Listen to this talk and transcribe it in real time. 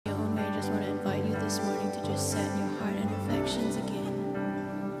this morning to just set your heart and affections again.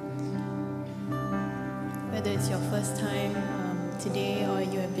 Whether it's your first time today or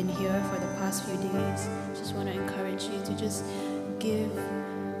you have been here for the past few days, just want to encourage you to just give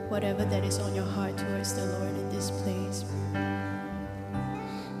whatever that is on your heart towards the Lord in this place.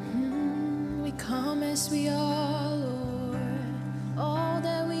 We come as we are, Lord. All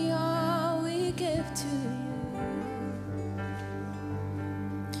that we are, we give to you.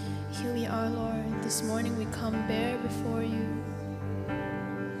 Here we are, Lord. This morning we come bare before you.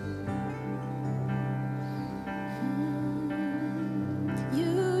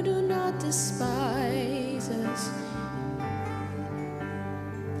 You do not despise us,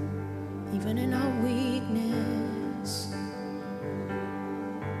 even in our weakness.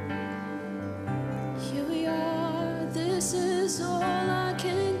 Here we are. This is all I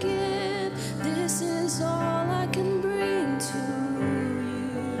can give. This is all I can bring to you.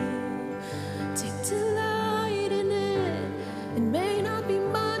 Take delight in it. It may not be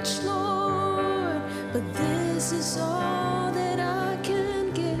much, Lord, but this is all that I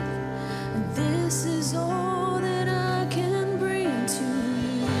can give. And this is all that I can bring to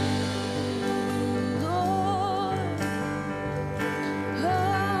you, Lord.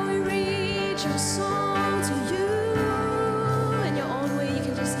 Oh, we reach our song to you. In your own way, you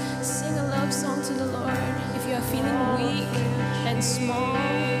can just sing a love song to the Lord. If you are feeling weak and small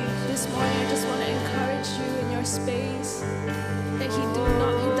this morning, I just want to encourage you in your space that He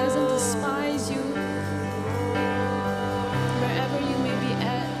doesn't despise you wherever you may be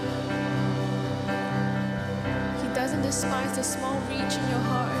at. He doesn't despise the small reach in your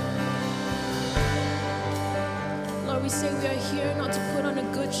heart. Lord, we say we are here not to put on a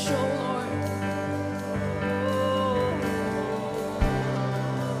good show, Lord.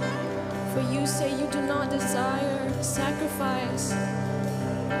 For you say you do not desire sacrifice.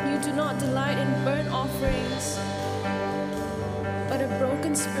 You do not delight in burnt offerings. But a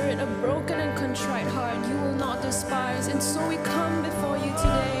broken spirit, a broken and contrite heart, you will not despise. And so we come before you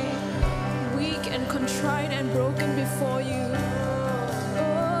today, weak and contrite and broken before you.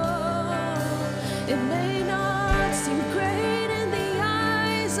 Oh, it may not seem great in the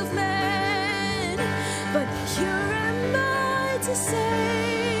eyes of men, but here am I to say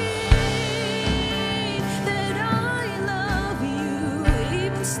that I love you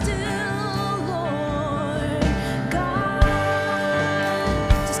even still, Lord God.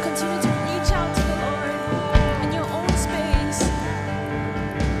 Just continue to reach out to the Lord in your own space,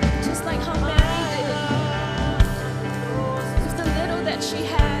 just like how Mary did with the little that she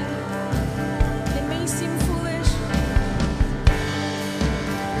had. It may seem foolish.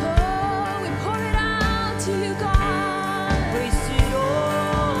 Oh, we pour it out to you, God. We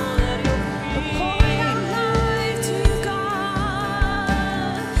pour it out life to you,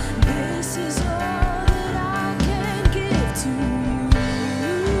 God. This is all that I can give to you.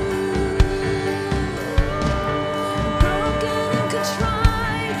 Broken and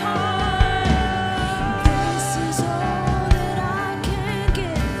contrite heart. This is all that I can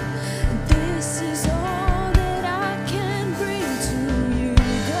give. This is all that I can bring to you,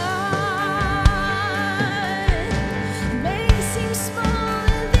 God. It may seem small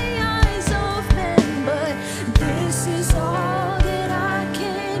in the eyes of men, but this is all that I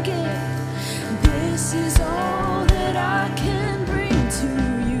can give. This is all that I can bring to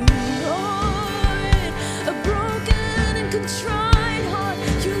you, Lord. A broken and contrite heart,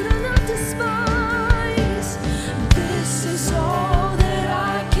 you do not despise. This is all that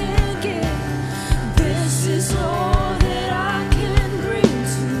I can give. This is all that I can bring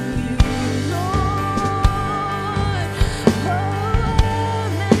to you, Lord. Oh,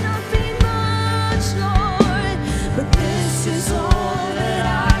 may not be much, Lord, but this is all that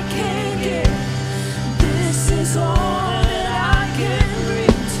I can give. This is all that I can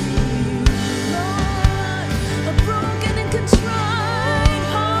bring to you, Lord. A broken and contrite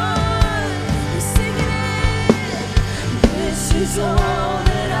heart, we're singing it. This is all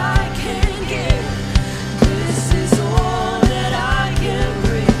that I can give. This is all that I can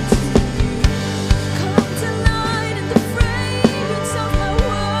bring to you. Come tonight in the fragrance of my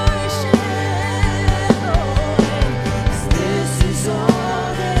worship, Lord. 'Cause this is all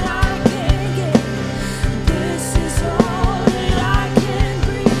that I can give. This is all that I can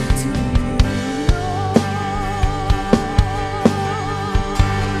bring to you, Lord.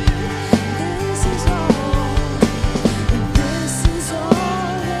 This is all. This is all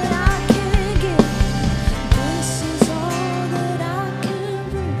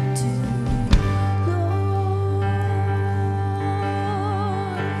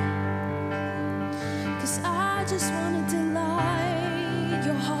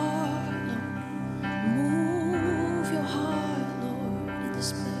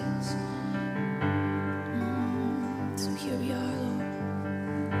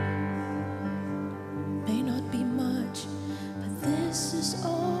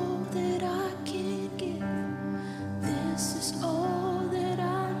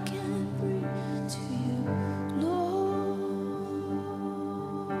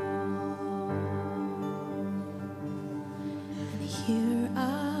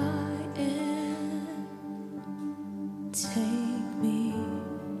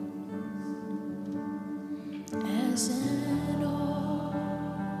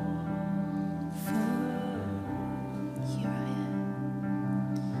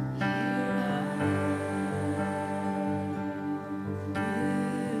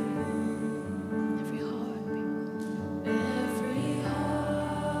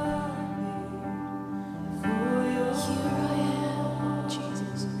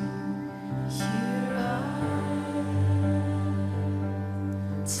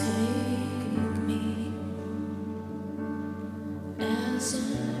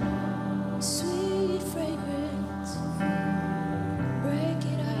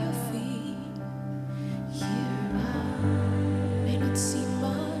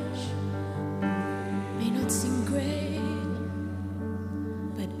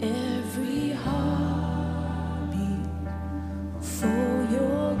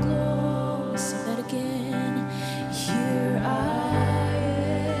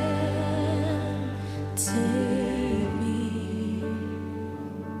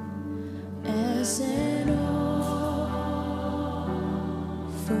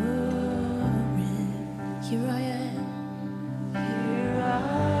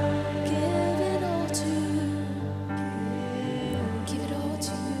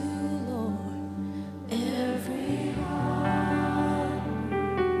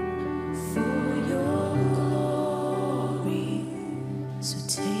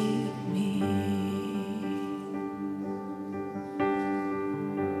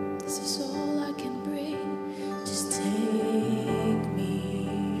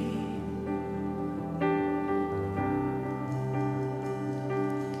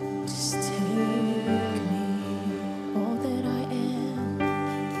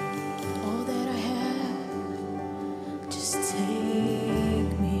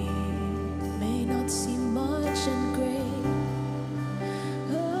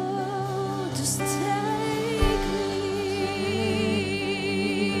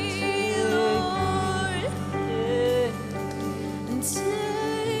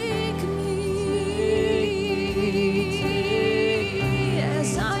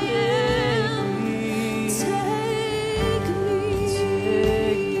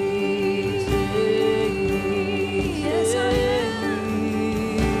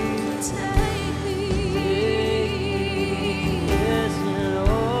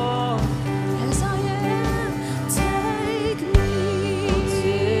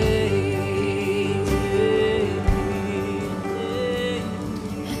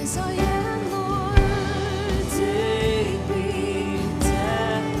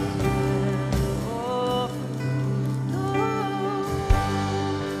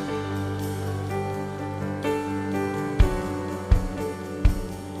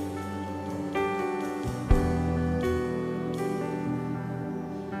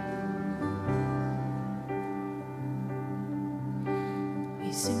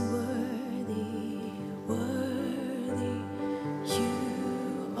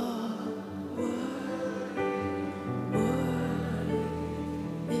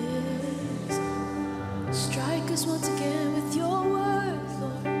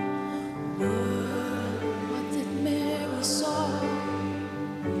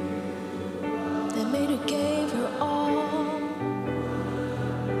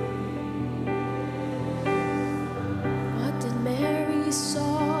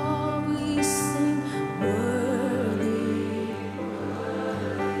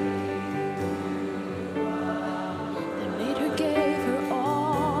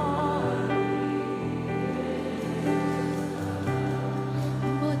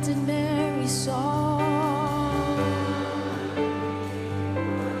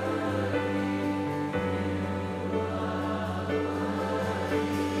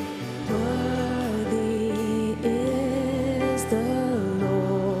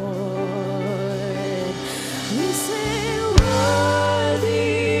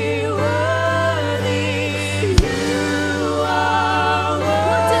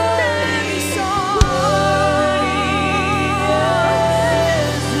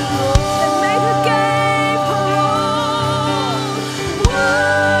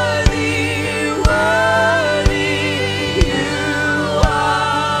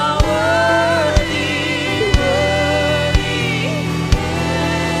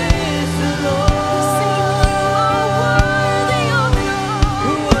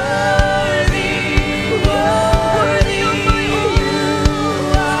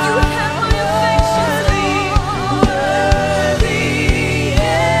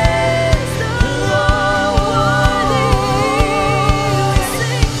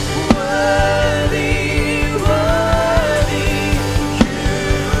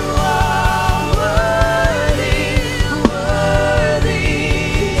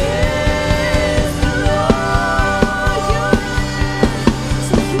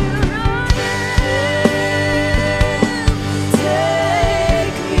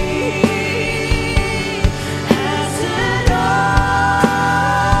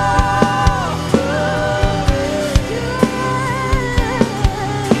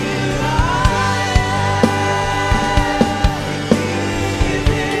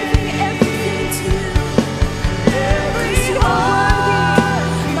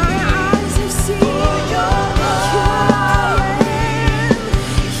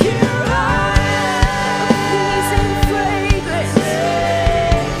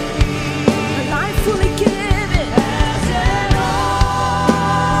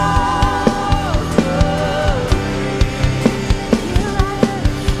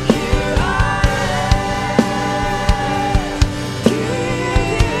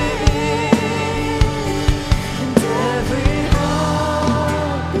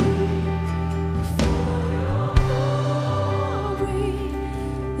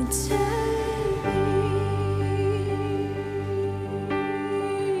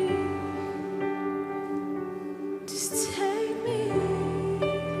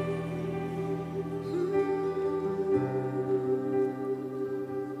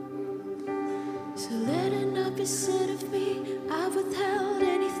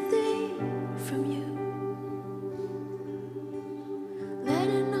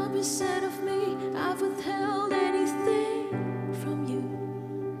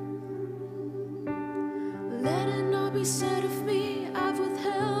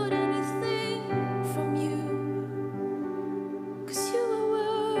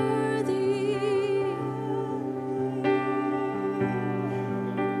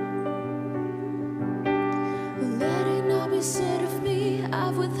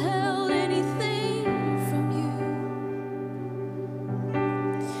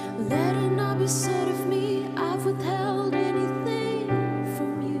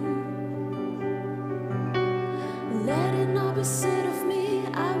Let it not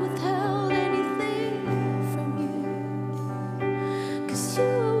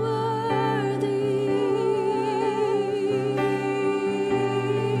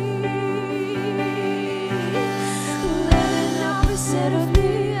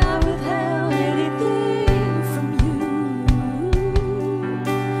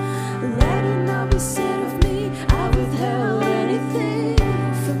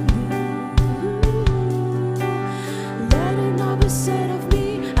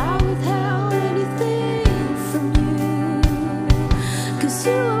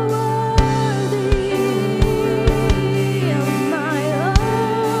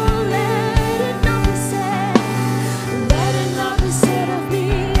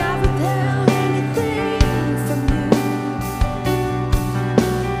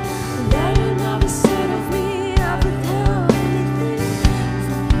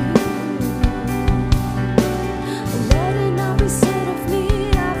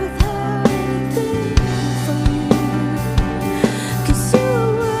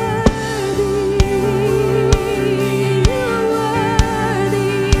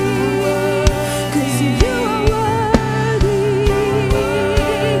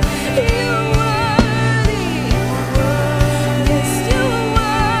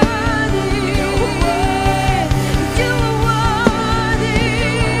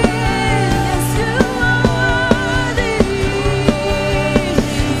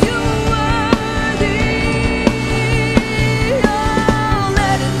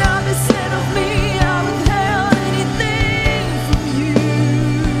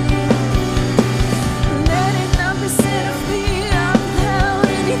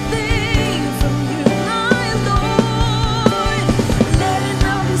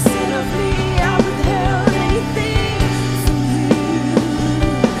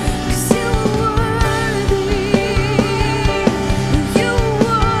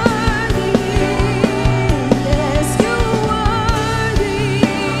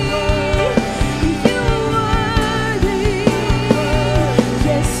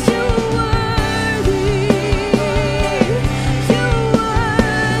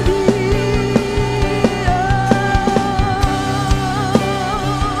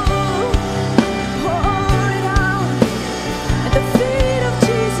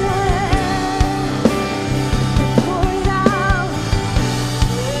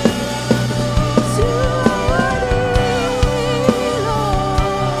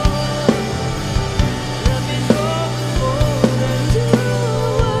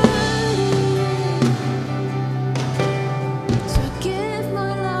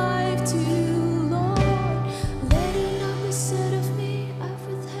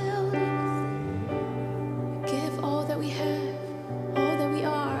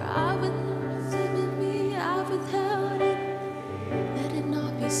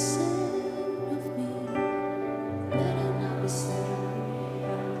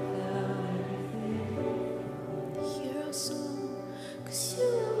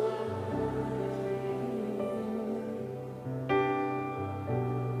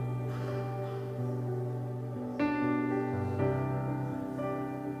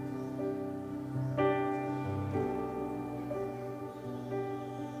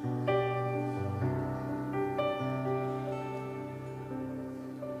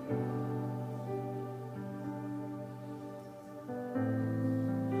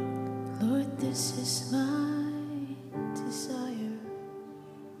this is my desire,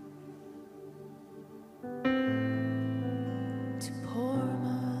 to pour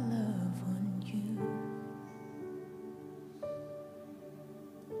my love on you.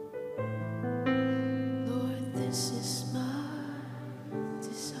 Lord, this is my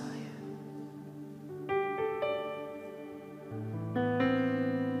desire,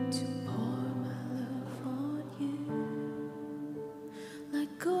 to pour my love on you,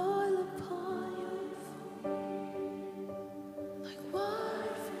 like oil upon your feet, like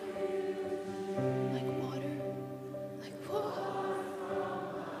water for you, like water, like water.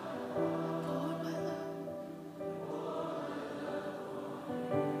 Pour my love.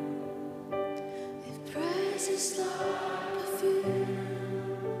 If praise is like perfume,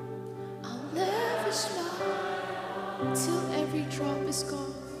 I'll never smile till every drop is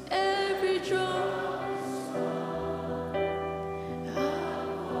gone. Every drop.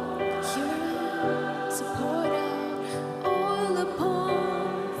 To pour out all upon,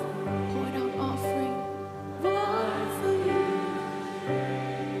 pour out offering, water for you,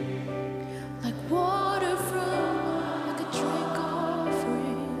 like water from, like a drink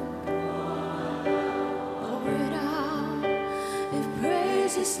offering. Pour it out. If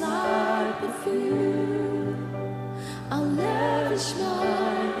praise is like perfume, I'll never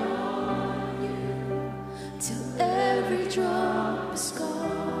smile on you till every drop is gone.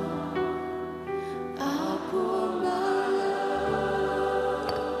 I'll pour my love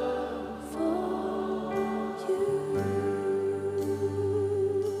for you.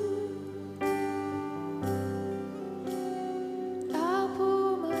 I'll pour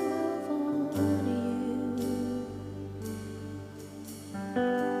my love on you.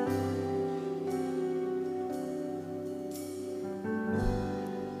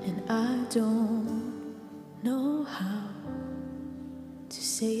 And I don't know how to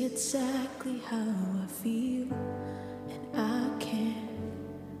say exactly how I feel, and I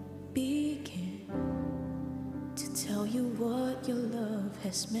can't begin to tell you what your love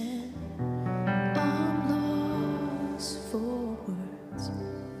has meant. I'm lost for words.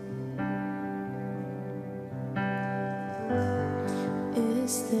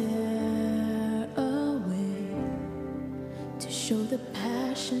 Is there a way to show the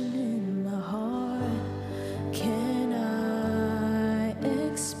passion in my heart? Can I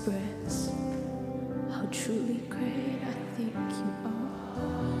express how truly great I think you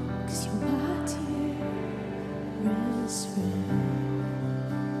are? 'Cause you're my dearest friend.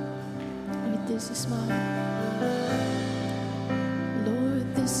 Lord, this is Lord,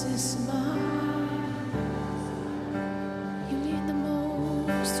 this is you mean the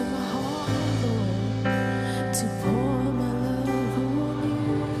most to my heart, Lord, to pour my love on you,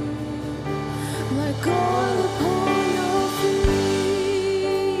 like oil upon your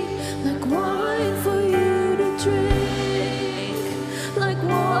feet, like wine for you to drink, like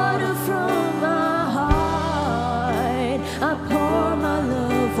water from my heart. I pour my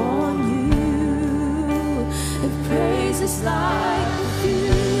love on you. If praise is like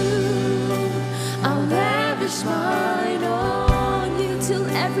perfume, I'll lavish mine on you till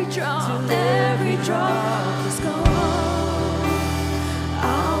every drop is gone.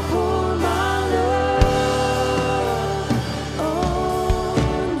 I'll pour my love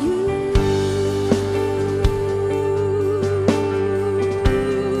on you.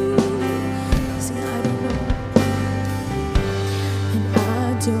 See, I don't know, and I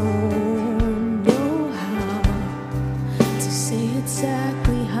don't know how to say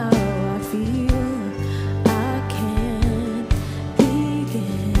exactly how I feel. I can't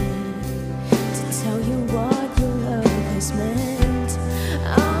begin to tell you what your love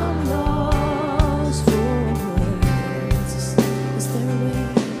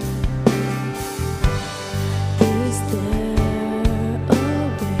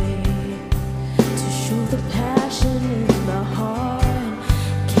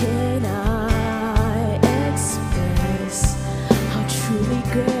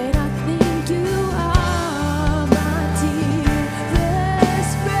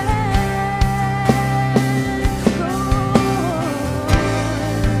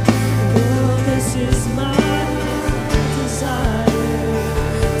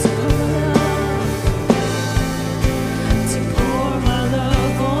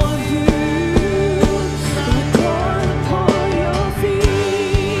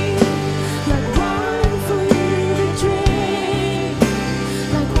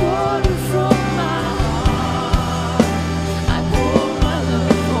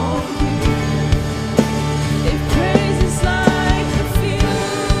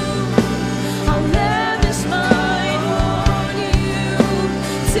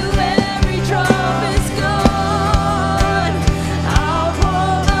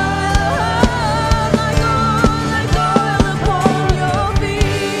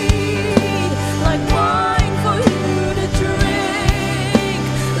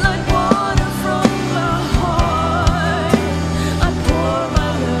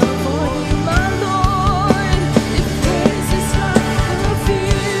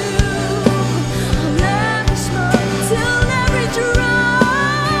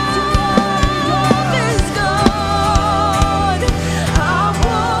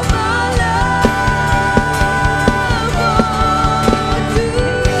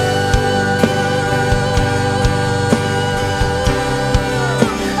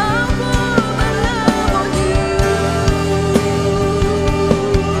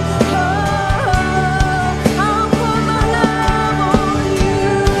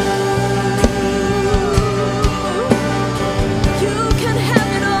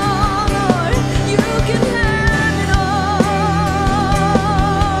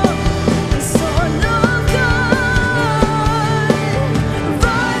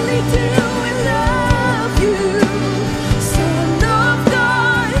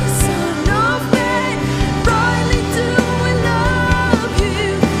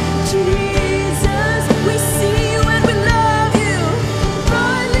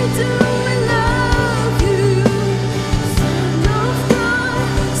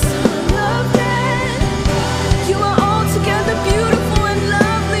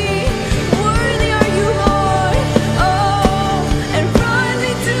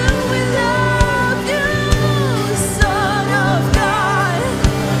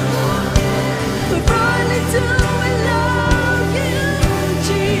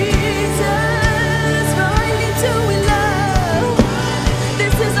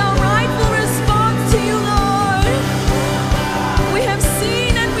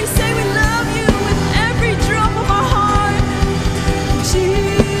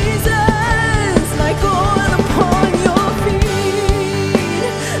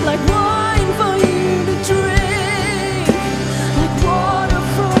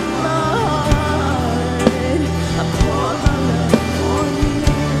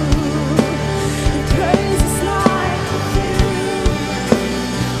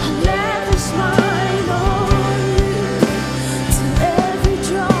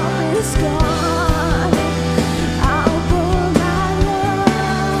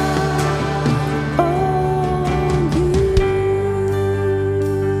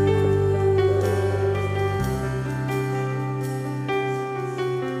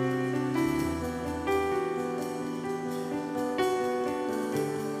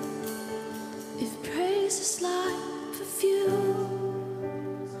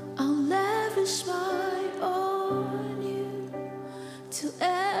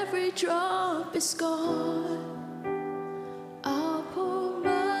is gone, I'll pour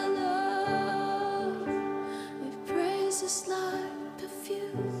my love with praises like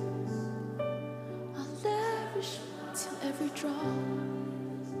perfume. I'll lavish till every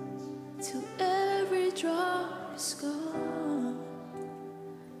drop is gone.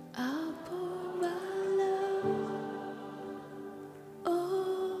 I'll pour my love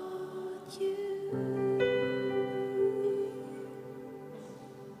on you.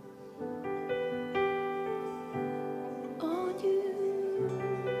 On you.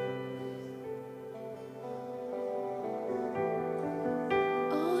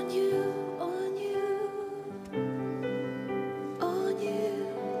 On you, on you, on you.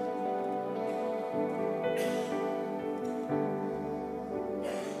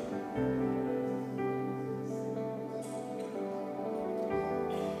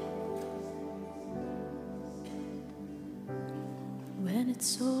 When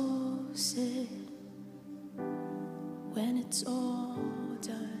it's all said, when it's all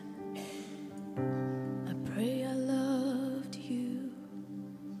done, I pray I loved you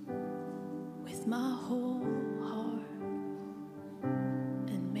with my whole heart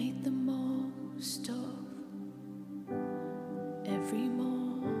and made the most of every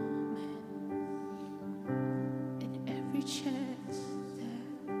moment and every chance that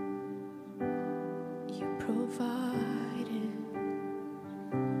you provided.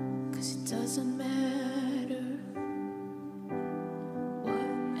 'Cause it doesn't matter what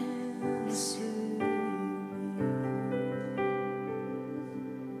men say.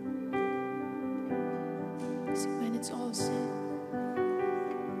 See, when it's all said,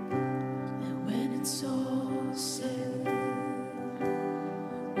 and when it's all said,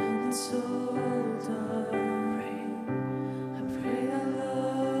 when it's all done, I pray I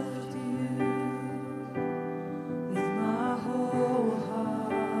loved you with my whole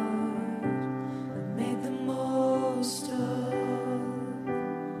heart and made the most of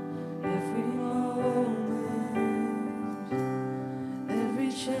every moment,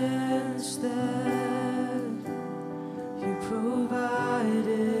 every chance that you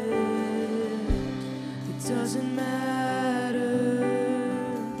provided. It doesn't matter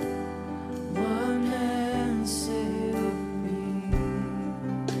what men say of me.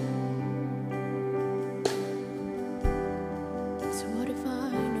 So what if I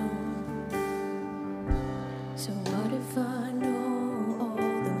know? So what if I know all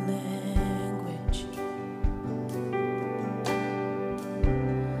the language?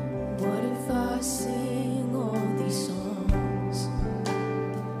 What if I sing all these songs?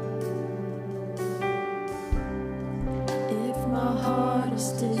 If my heart is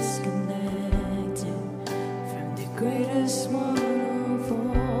disconnected from the greatest one of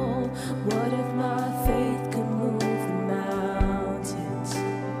all, what if my faith could move the mountains?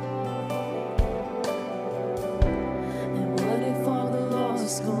 And what if all the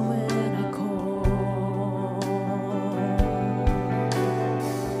lost go when I call?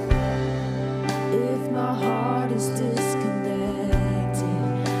 If my heart is disconnected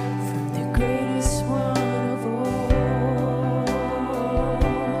from the greatest one of all,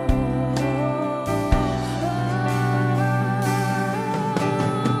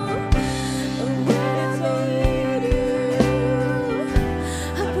 when I need you,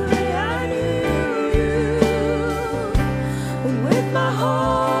 I pray I knew you with my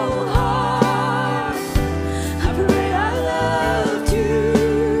whole heart. I pray I loved you.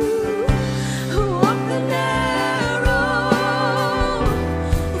 Walk the narrow,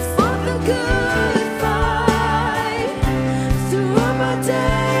 fought the good fight throughout my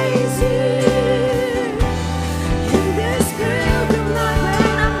days here in this pilgrim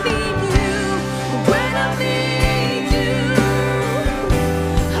life. When I need you,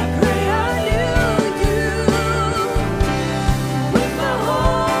 I pray I knew you with my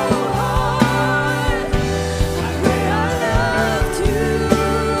whole heart. I pray I loved you.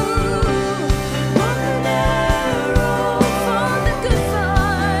 Walk the narrow, fought the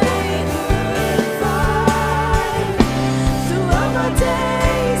good fight throughout my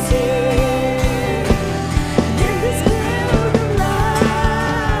days.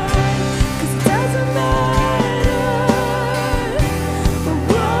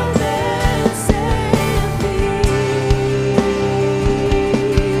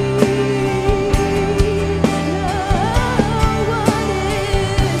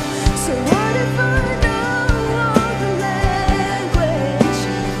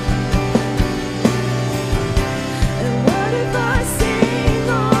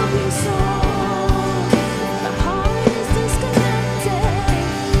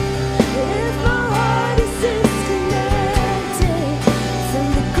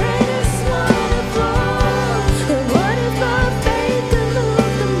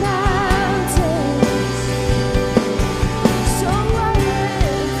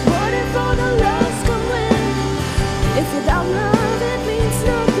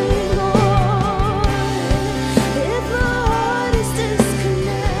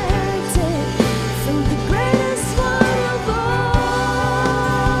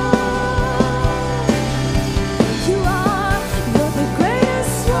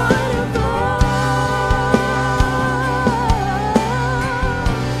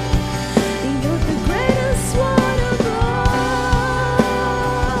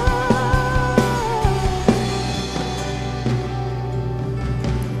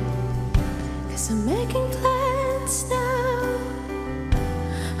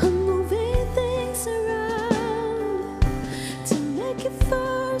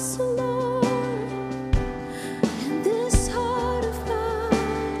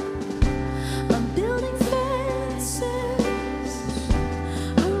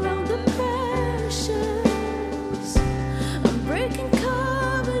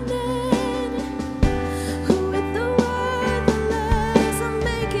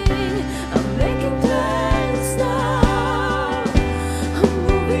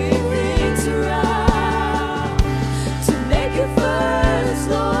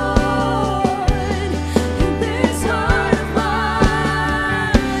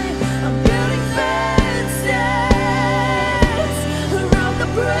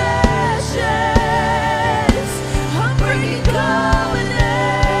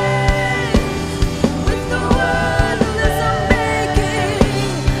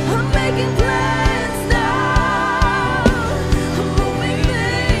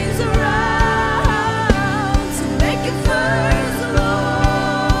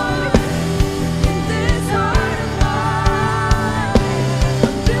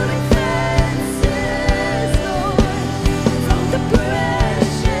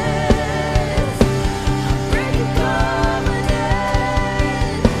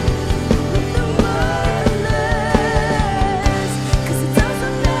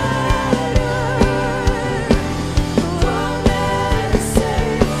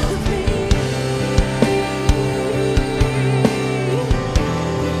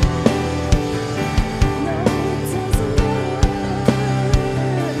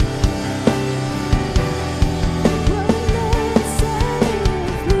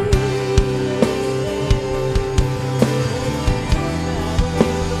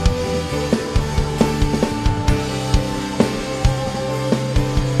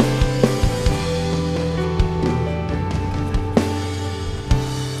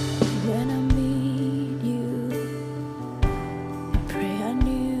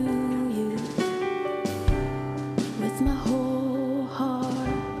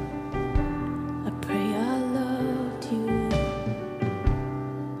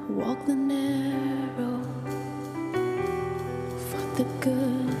 the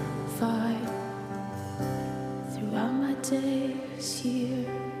good fight throughout my days here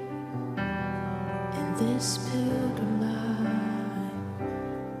in this pilgrim life.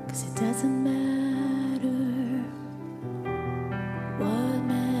 'Cause it doesn't matter what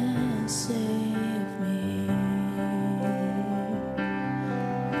men say of me.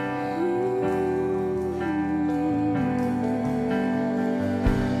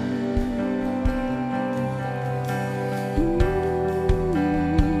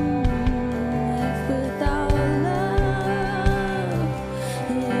 If without love,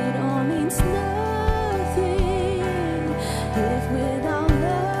 it all means nothing. If without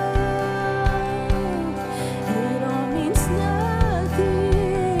love, it all means nothing.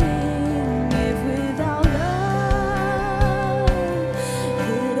 If without love,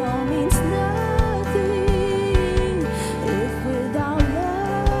 it all means nothing. If without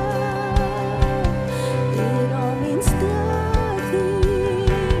love, it all means nothing.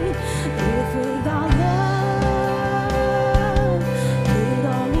 If without love, it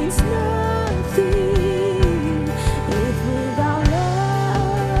all means nothing. If without love,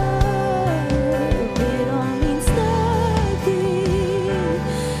 it all means nothing.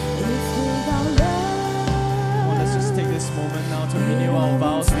 If without love, Well, let's just take this moment now to renew our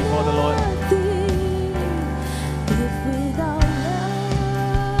vows before the Lord. nothing. If without love,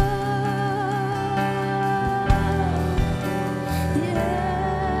 yeah.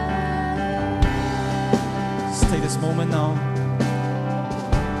 Just take this moment now.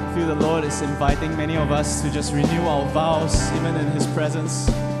 I feel the Lord is inviting many of us to just renew our vows, even in His presence.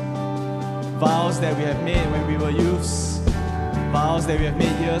 Vows that we have made when we were youths, vows that we have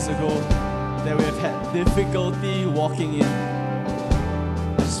made years ago, that we have had difficulty walking in.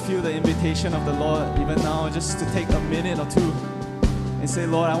 I just feel the invitation of the Lord even now, just to take a minute or two and say,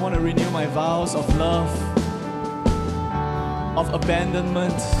 Lord, I want to renew my vows of love, of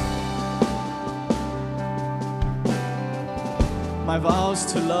abandonment, my vows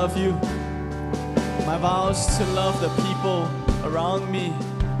to love you, my vows to love the people around me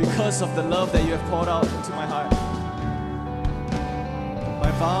because of the love that you have poured out into my heart,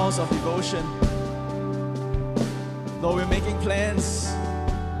 my vows of devotion. Lord, we're making plans.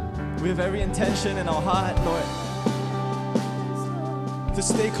 We have every intention in our heart, Lord, to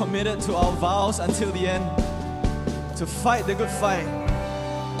stay committed to our vows until the end, to fight the good fight,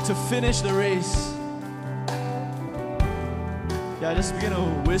 to finish the race. Yeah, just begin to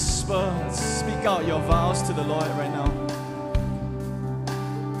whisper, speak out your vows to the Lord right now.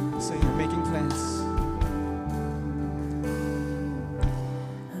 So you're making plans.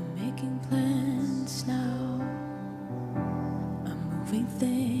 I'm making plans now. I'm moving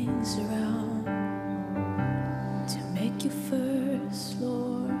things around to make you first,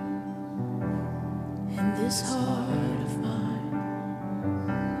 Lord, in this heart of mine.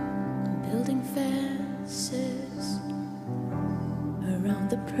 I'm building fences around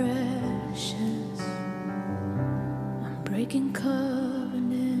the precious. I'm breaking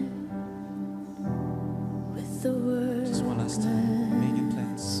covenant with the word. Just one last time, making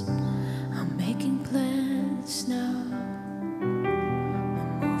plans. I'm making plans now.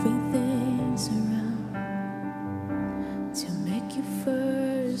 I'm moving things around to make you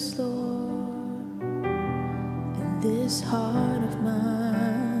first, Lord, in this heart of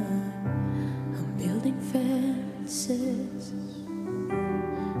mine. I'm building fences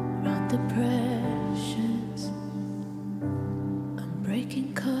around the precious. I'm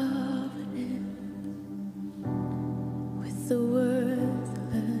breaking covenant with the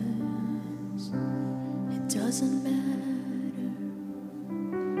worthless. It doesn't matter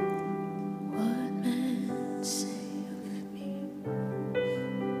what men say of me.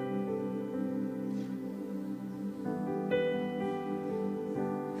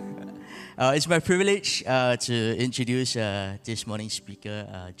 It's my privilege to introduce this morning's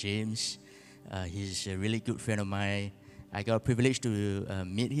speaker, James. He's a really good friend of mine. I got a privilege to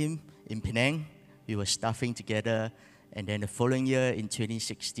meet him in Penang. We were staffing together, and then the following year, in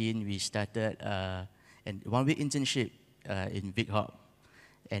 2016, we started a one-week internship in Vigan House.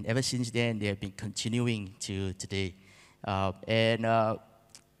 And ever since then, they have been continuing to today.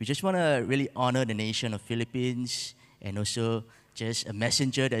 We just want to really honor the nation of Philippines, and also just a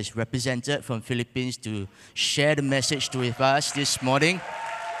messenger that is represented from Philippines to share the message with us this morning.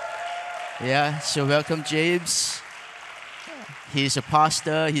 Yeah, so welcome, James. He's a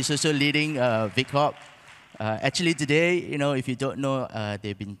pastor. He's also leading Vigan House. Actually, today, you know, if you don't know,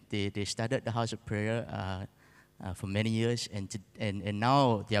 they started the House of Prayer for many years, and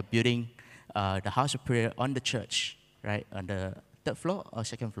now they are building the House of Prayer on the church, right, on the third floor or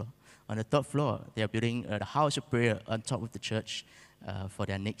second floor? On the third floor, they are building the House of Prayer on top of the church for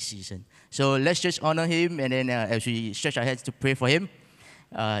their next season. So let's just honor him, and then as we stretch our hands to pray for him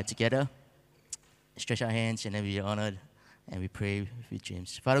together, stretch our hands, and then we honor and we pray with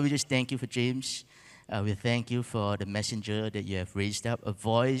James. Father, we just thank you for James. We thank you for the messenger that you have raised up, a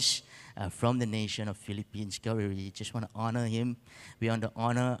voice from the nation of Philippines. God, we just want to honor him. We want to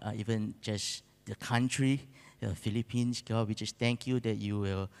honor even just the country, the Philippines. God, we just thank you that you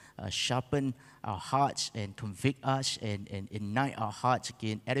will sharpen our hearts and convict us and ignite our hearts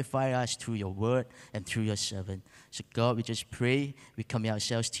again, edify us through your word and through your servant. So God, we just pray, we commit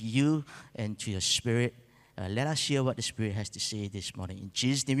ourselves to you and to your spirit. Let us hear what the Spirit has to say this morning. In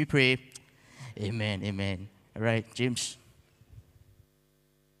Jesus' name we pray. Amen, amen. All right, James.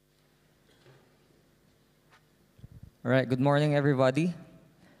 All right, good morning, everybody.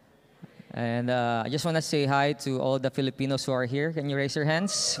 And I just want to say hi to all the Filipinos who are here. Can you raise your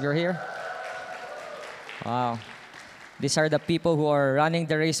hands if you're here? Wow. These are the people who are running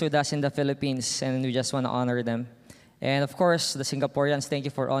the race with us in the Philippines, and we just want to honor them. And of course, the Singaporeans, thank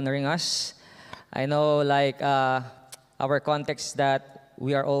you for honoring us. I know, like, our context that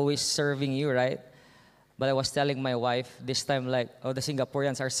we are always serving you, right? But I was telling my wife this time, like, oh, the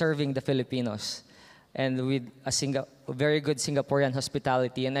Singaporeans are serving the Filipinos. And with a very good Singaporean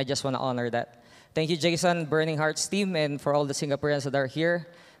hospitality, and I just want to honor that. Thank you, Jason, Burning Hearts team, and for all the Singaporeans that are here.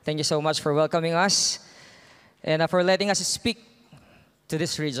 Thank you so much for welcoming us, and for letting us speak to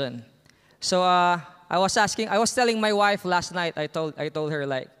this region. So I was telling my wife last night, I told her,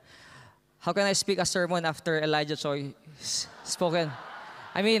 like, how can I speak a sermon after Elijah Choi spoken?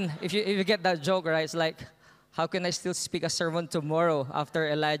 I mean, if you get that joke, right? It's like, how can I still speak a sermon tomorrow after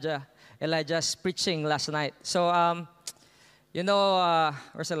Elijah's preaching last night? So,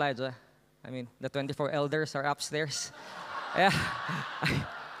 where's Elijah? I mean, the 24 elders are upstairs. Yeah.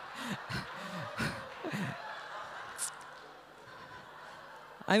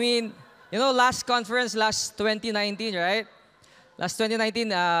 I mean, last conference, last 2019, right? Last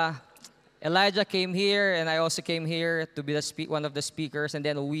 2019, Elijah came here, and I also came here to be one of the speakers, and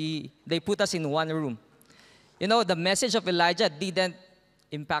then they put us in one room. The message of Elijah didn't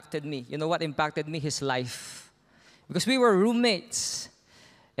impacted me. You know what impacted me? His life. Because we were roommates.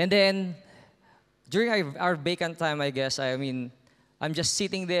 And then, during our vacant time, I guess, I'm just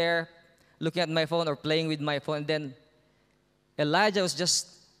sitting there, looking at my phone or playing with my phone, and then Elijah was just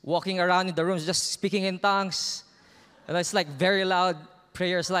walking around in the rooms, just speaking in tongues. And it's like very loud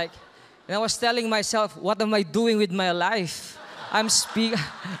prayers, like, and I was telling myself, what am I doing with my life? I'm a speaker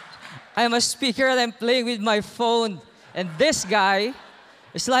and I'm playing with my phone. And this guy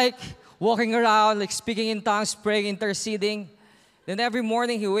is like walking around, like speaking in tongues, praying, interceding. Then every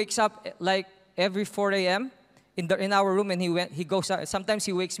morning he wakes up like every 4 a.m. in our room, and he goes out. Sometimes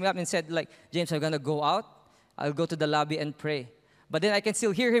he wakes me up and said, like, James, I'm gonna go out. I'll go to the lobby and pray. But then I can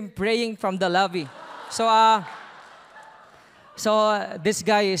still hear him praying from the lobby. So this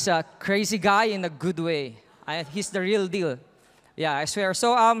guy is a crazy guy in a good way. He's the real deal. Yeah, I swear.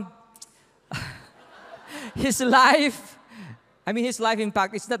 So his life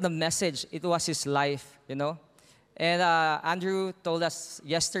impact, it's not the message, it was his life, And Andrew told us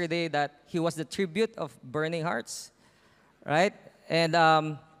yesterday that he was the tribute of Burning Hearts, right? And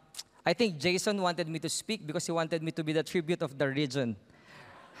I think Jason wanted me to speak because he wanted me to be the tribute of the region.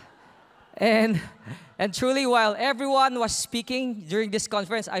 And truly, while everyone was speaking during this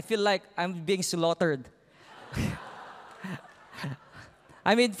conference, I feel like I'm being slaughtered.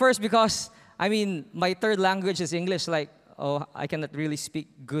 First because, my third language is English. Like, I cannot really speak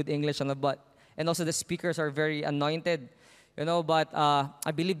good English, and also the speakers are very anointed, But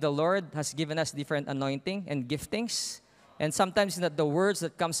I believe the Lord has given us different anointing and giftings. And sometimes it's not the words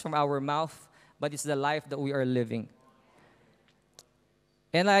that comes from our mouth, but it's the life that we are living.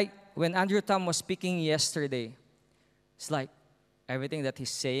 And when Andrew Tom was speaking yesterday, it's like everything that he's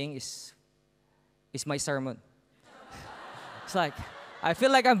saying is my sermon. It's like, I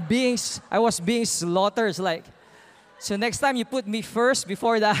feel like I was being slaughtered. It's like, so next time you put me first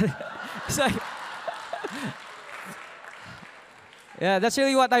before that. It's like, yeah, that's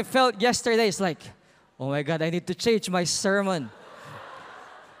really what I felt yesterday. It's like, oh my God, I need to change my sermon.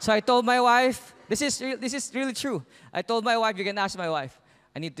 So I told my wife, this is really true. I told my wife, you can ask my wife,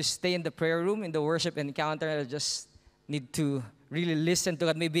 I need to stay in the prayer room, in the worship encounter. I just need to really listen to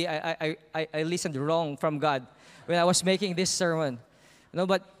God. Maybe I listened wrong from God when I was making this sermon.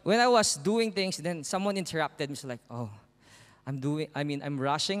 But when I was doing things, then someone interrupted me. It's like, oh, I'm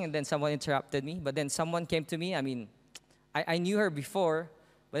rushing, and then someone interrupted me. But then someone came to me. I knew her before,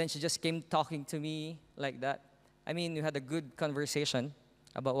 but then she just came talking to me like that. I mean, we had a good conversation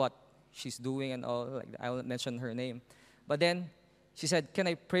about what she's doing and all. Like, I won't mention her name. But then she said, "Can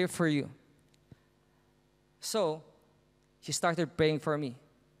I pray for you?" So she started praying for me.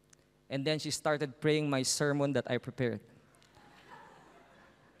 And then she started praying my sermon that I prepared.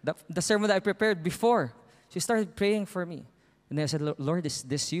 The sermon that I prepared before, she started praying for me. And then I said, "Lord, is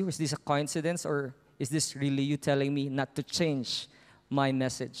this you? Is this a coincidence? Or is this really you telling me not to change my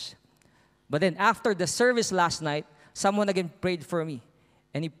message?" But then after the service last night, someone again prayed for me.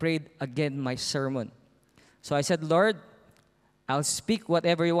 And he prayed again my sermon. So I said, "Lord, I'll speak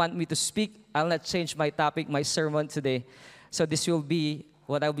whatever you want me to speak. I'll not change my topic, my sermon today." So this will be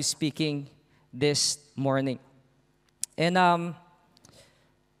what I'll be speaking this morning. And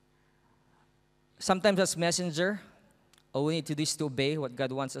sometimes as messenger, all we need to do is to obey what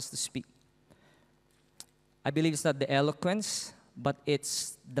God wants us to speak. I believe it's not the eloquence, but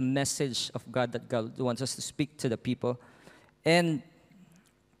it's the message of God that God wants us to speak to the people. And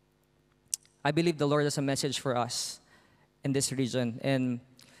I believe the Lord has a message for us in this region. And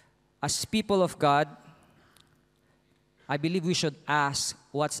as people of God, I believe we should ask,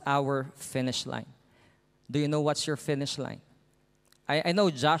 what's our finish line? Do you know what's your finish line? I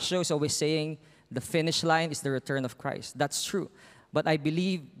know Joshua is always saying the finish line is the return of Christ. That's true. But I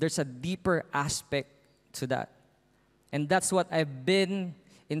believe there's a deeper aspect to that. And that's what I've been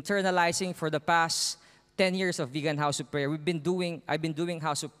internalizing for the past 10 years of Vigan House of Prayer. I've been doing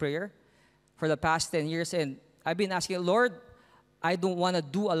House of Prayer for the past 10 years. And I've been asking, "Lord, I don't want to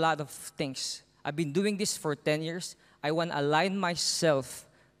do a lot of things. I've been doing this for 10 years. I want to align myself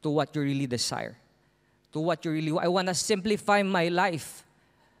to what you really desire. To what you really want. I want to simplify my life.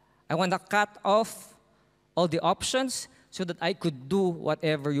 I want to cut off all the options so that I could do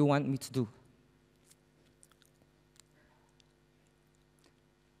whatever you want me to do."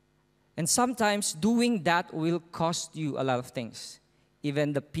 And sometimes doing that will cost you a lot of things.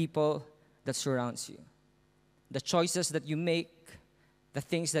 Even the people that surrounds you. The choices that you make, the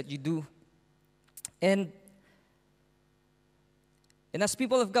things that you do. And as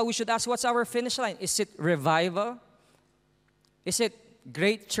people of God, we should ask, what's our finish line? Is it revival? Is it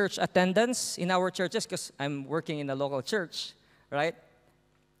great church attendance in our churches? Because I'm working in a local church, right?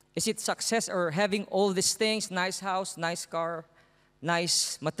 Is it success or having all these things, nice house, nice car,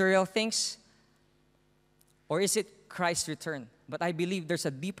 nice material things? Or is it Christ's return? But I believe there's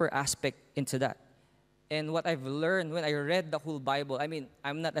a deeper aspect into that. And what I've learned when I read the whole Bible, I mean,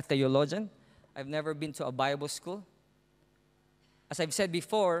 I'm not a theologian. I've never been to a Bible school. As I've said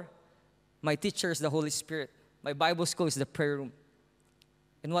before, my teacher is the Holy Spirit. My Bible school is the prayer room.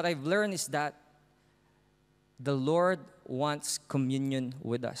 And what I've learned is that the Lord wants communion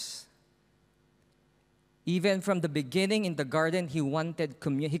with us. Even from the beginning in the garden, He wanted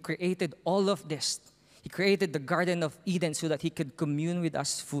communion. He created all of this. He created the Garden of Eden so that He could commune with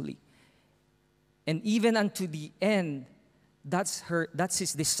us fully. And even unto the end, that's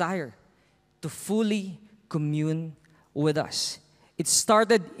His desire, to fully commune with us. It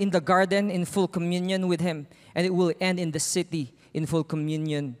started in the garden in full communion with Him, and it will end in the city in full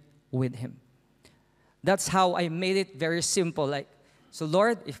communion with Him. That's how I made it very simple. Like, so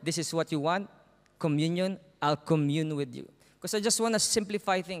Lord, if this is what you want, communion, I'll commune with you. Because I just want to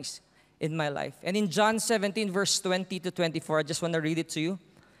simplify things in my life. And in John 17, verse 20 to 24, I just want to read it to you.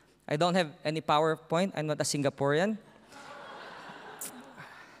 I don't have any PowerPoint. I'm not a Singaporean.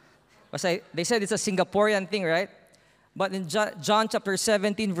 They said it's a Singaporean thing, right? But in John chapter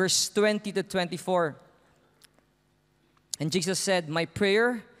 17, verse 20 to 24, and Jesus said, "My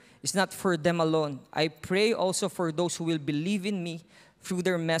prayer is not for them alone. I pray also for those who will believe in me through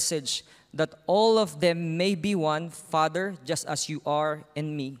their message, that all of them may be one, Father, just as you are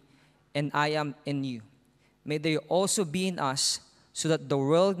in me, and I am in you. May they also be in us, so that the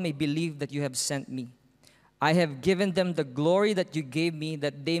world may believe that you have sent me. I have given them the glory that you gave me,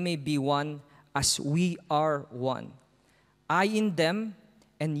 that they may be one as we are one. I in them,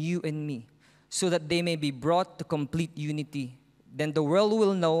 and you in me, so that they may be brought to complete unity. Then the world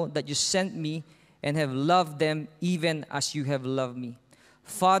will know that you sent me and have loved them even as you have loved me.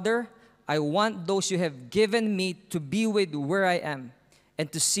 Father, I want those you have given me to be with where I am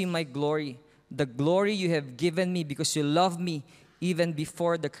and to see my glory, the glory you have given me because you loved me even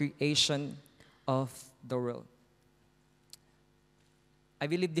before the creation of the world." I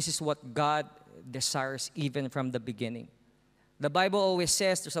believe this is what God desires even from the beginning. The Bible always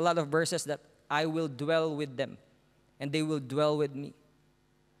says, there's a lot of verses that I will dwell with them and they will dwell with me.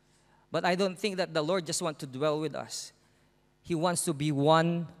 But I don't think that the Lord just wants to dwell with us. He wants to be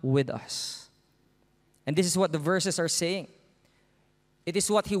one with us. And this is what the verses are saying. It is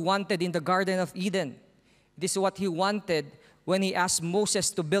what He wanted in the Garden of Eden. This is what He wanted when He asked Moses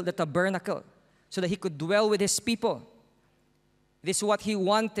to build the tabernacle so that he could dwell with His people. This is what He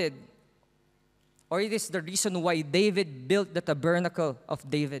wanted, or it is the reason why David built the tabernacle of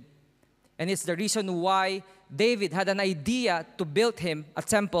David. And it's the reason why David had an idea to build him a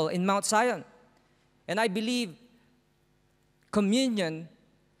temple in Mount Zion. And I believe communion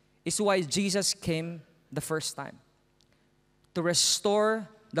is why Jesus came the first time. To restore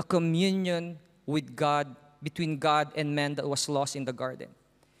the communion with God, between God and man that was lost in the garden.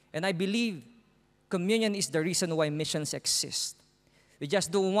 And I believe communion is the reason why missions exist. We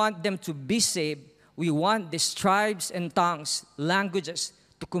just don't want them to be saved. We want these tribes and tongues, languages,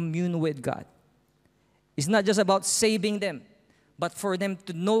 to commune with God. It's not just about saving them, but for them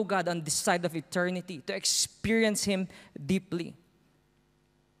to know God on this side of eternity, to experience Him deeply.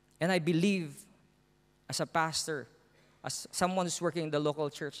 And I believe, as a pastor, as someone who's working in the local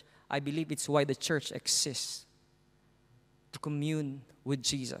church, I believe it's why the church exists, to commune with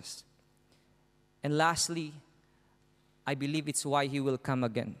Jesus. And lastly, I believe it's why He will come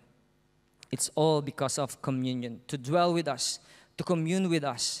again. It's all because of communion, to dwell with us, to commune with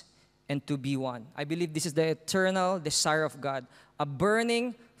us, and to be one. I believe this is the eternal desire of God, a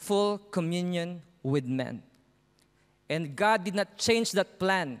burning, full communion with men. And God did not change that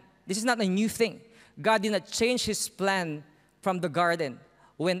plan. This is not a new thing. God did not change His plan from the garden.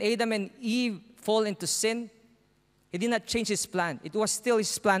 When Adam and Eve fall into sin, He did not change His plan. It was still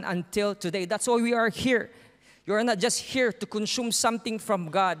His plan until today. That's why we are here. You are not just here to consume something from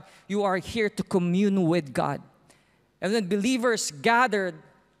God. You are here to commune with God. And when believers gathered,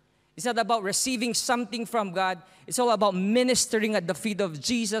 it's not about receiving something from God. It's all about ministering at the feet of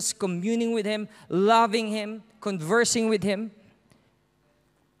Jesus, communing with Him, loving Him, conversing with Him.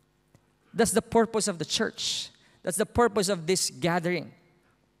 That's the purpose of the church. That's the purpose of this gathering.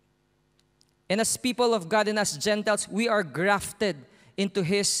 And as people of God and as Gentiles, we are grafted into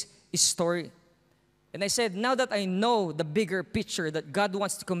His story. And I said, now that I know the bigger picture that God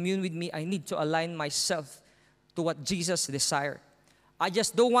wants to commune with me, I need to align myself to what Jesus desired. I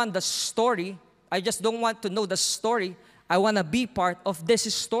just don't want the story. I just don't want to know the story. I want to be part of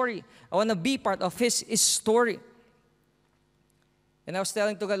this story. I want to be part of His story. And I was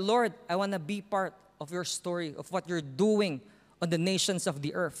telling to God, Lord, I want to be part of your story, of what you're doing on the nations of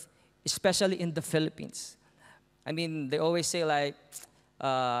the earth, especially in the Philippines. I mean, they always say like,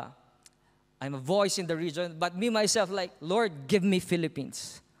 I'm a voice in the region, but me, myself, like, Lord, give me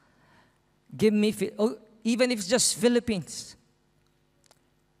Philippines. Give me, even if it's just Philippines.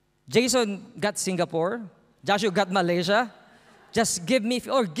 Jason got Singapore. Joshua got Malaysia. Just give me,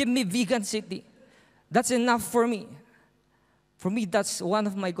 or give me Vigan City. That's enough for me. For me, that's one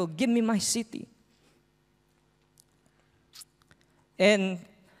of my goals. Give me my city. And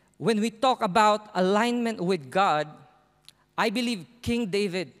when we talk about alignment with God, I believe King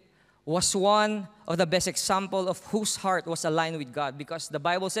David was one of the best examples of whose heart was aligned with God, because the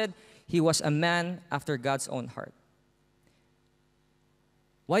Bible said he was a man after God's own heart.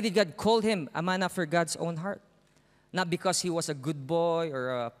 Why did God call him a man after God's own heart? Not because he was a good boy or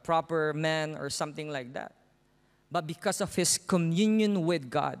a proper man or something like that, but because of his communion with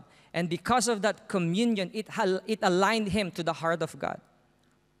God. And because of that communion, it aligned him to the heart of God.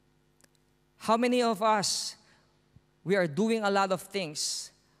 How many of us, we are doing a lot of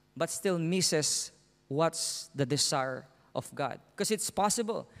things, but still misses what's the desire of God? Because it's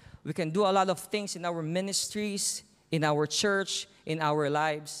possible. We can do a lot of things in our ministries, in our church, in our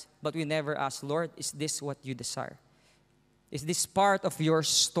lives, but we never ask, Lord, is this what you desire? Is this part of your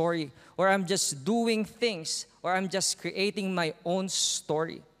story? Or I'm just doing things, or I'm just creating my own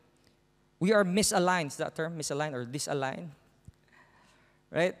story? We are misaligned. Is that term? Misaligned or disaligned?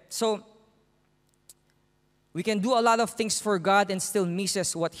 Right? So, we can do a lot of things for God and still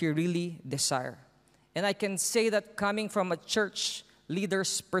misses what He really desires. And I can say that coming from a church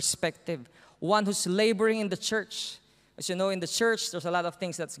leader's perspective, one who's laboring in the church. As you know, in the church, there's a lot of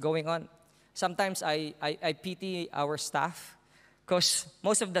things that's going on. Sometimes I pity our staff, because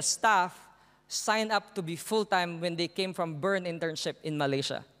most of the staff signed up to be full-time when they came from Burn internship in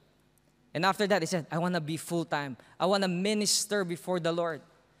Malaysia. And after that, they said, I want to be full-time. I want to minister before the Lord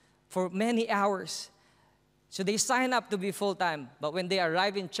for many hours. So they sign up to be full-time. But when they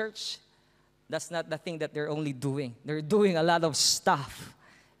arrive in church, that's not the thing that they're only doing. They're doing a lot of stuff.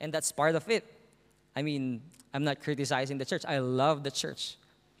 And that's part of it. I mean, I'm not criticizing the church. I love the church.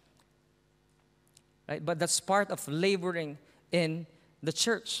 Right? But that's part of laboring in the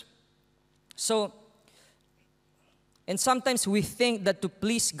church. So, and sometimes we think that to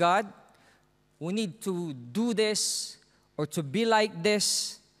please God, we need to do this or to be like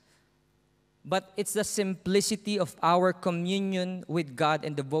this. but it's the simplicity of our communion with God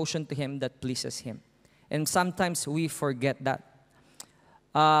and devotion to Him that pleases Him. And sometimes we forget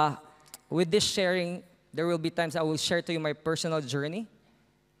that. With this sharing, there will be times I will share to you my personal journey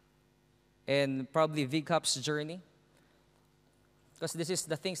and probably Vigcap's journey, because this is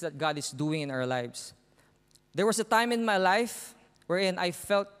the things that God is doing in our lives. There was a time in my life wherein I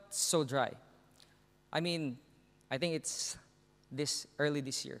felt so dry. I think it's early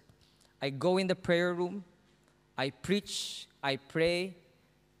this year. I go in the prayer room, I preach, I pray,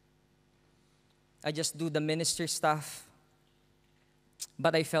 I just do the ministry stuff,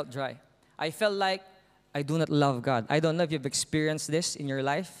 but I felt dry. I felt like I do not love God. I don't know if you've experienced this in your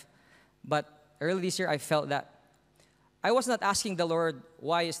life, but early this year I felt that. I was not asking the Lord,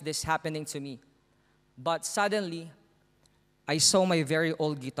 why is this happening to me? But suddenly, I saw my very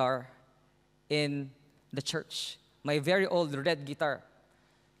old guitar in the church, my very old red guitar.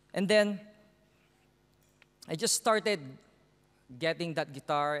 And then, I just started getting that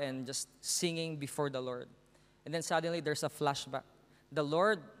guitar and just singing before the Lord. And then suddenly, there's a flashback. The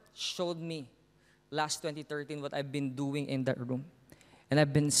Lord showed me last 2013 what I've been doing in that room. And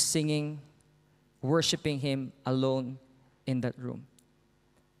I've been singing, worshiping Him alone in that room.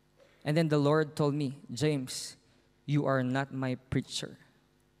 And then the Lord told me, James, you are not my preacher.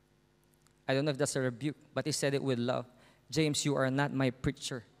 I don't know if that's a rebuke, but He said it with love. James, you are not my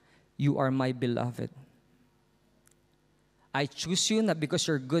preacher. You are my beloved. I choose you not because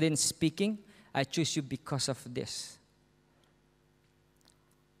you're good in speaking. I choose you because of this.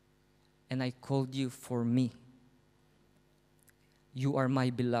 And I called you for me. You are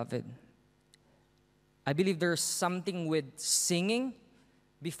my beloved. I believe there's something with singing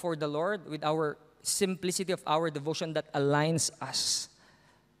before the Lord, with our simplicity of our devotion that aligns us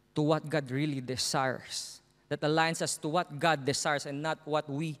to what God really desires. That aligns us to what God desires and not what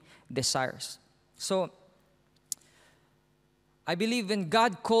we desires. So, I believe when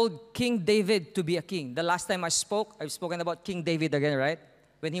God called King David to be a king, the last time I spoke, I've spoken about King David again, right?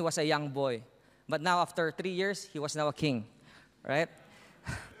 When he was a young boy. But now after 3 years, he was now a king, right?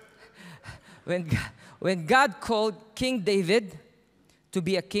 When God called King David to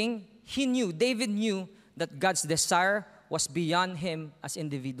be a king, David knew that God's desire was beyond him as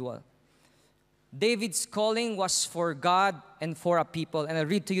individual. David's calling was for God and for a people. And I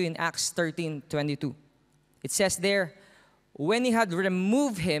read to you in Acts 13:22. It says there, when he had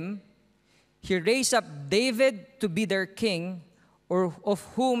removed him, he raised up David to be their king, or of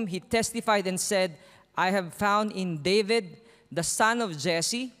whom he testified and said, I have found in David, the son of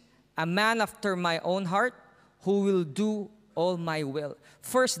Jesse, a man after my own heart, who will do all my will.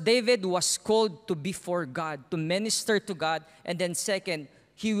 First, David was called to be for God, to minister to God, and then second,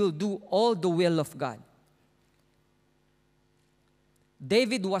 he will do all the will of God.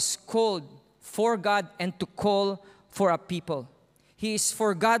 David was called for God and to call for a people. He is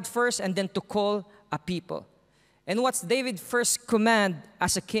for God first and then to call a people. And what's David's first command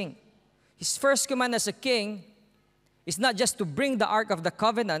as a king? His first command as a king is not just to bring the Ark of the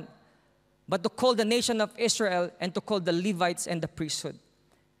Covenant, but to call the nation of Israel and to call the Levites and the priesthood.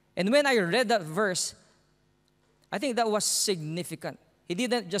 And when I read that verse, I think that was significant. He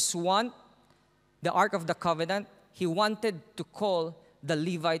didn't just want the Ark of the Covenant, he wanted to call the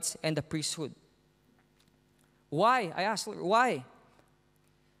Levites and the priesthood. Why? I asked, why?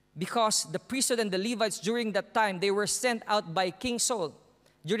 Because the priesthood and the Levites during that time, they were sent out by King Saul.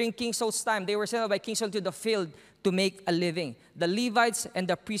 During King Saul's time, they were sent out by King Saul to the field to make a living. The Levites and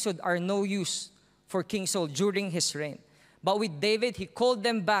the priesthood are no use for King Saul during his reign. But with David, he called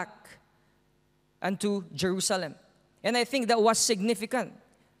them back unto Jerusalem. And I think that was significant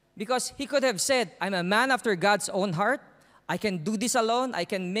because he could have said, I'm a man after God's own heart. I can do this alone. I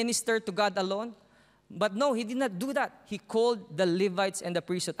can minister to God alone. But no, he did not do that. He called the Levites and the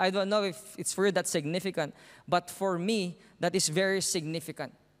priesthood. I don't know if it's for you that's significant, but for me, that is very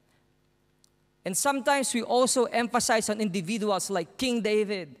significant. And sometimes we also emphasize on individuals like King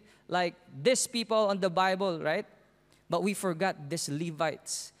David, like these people on the Bible, right? But we forgot these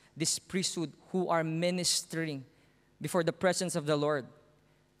Levites, this priesthood who are ministering before the presence of the Lord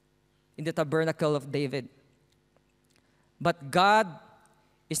in the tabernacle of David. But God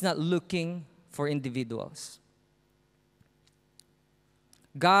is not looking for individuals.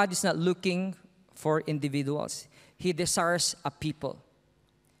 God is not looking for individuals. He desires a people.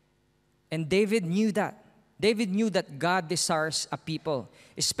 And David knew that. David knew that God desires a people.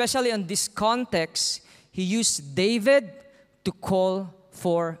 Especially in this context, he used David to call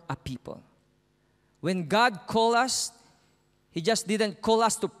for a people. When God called us, He just didn't call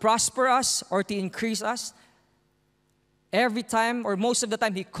us to prosper us or to increase us. Every time, or most of the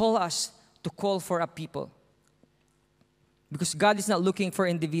time, He called us to call for a people. Because God is not looking for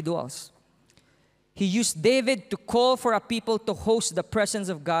individuals. He used David to call for a people to host the presence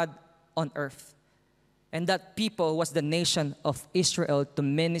of God on earth. And that people was the nation of Israel to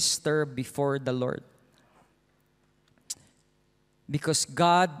minister before the Lord. Because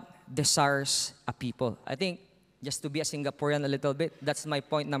God desires a people. I think, just to be a Singaporean a little bit, that's my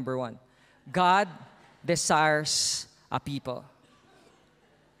point number one. God desires a people.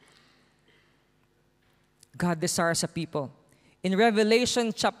 God desires a people. In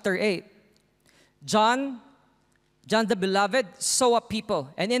Revelation chapter 8, John the Beloved, saw a people.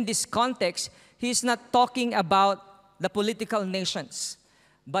 And in this context, he's not talking about the political nations,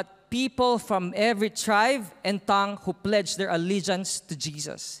 but people from every tribe and tongue who pledged their allegiance to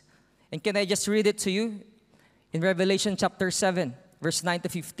Jesus. And can I just read it to you? In Revelation chapter 7, verse 9 to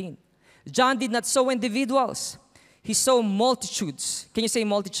 15. John did not sow individuals. He saw multitudes. Can you say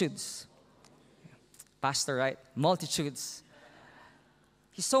multitudes? Pastor, right? Multitudes.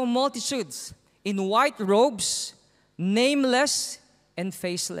 He saw multitudes in white robes, nameless and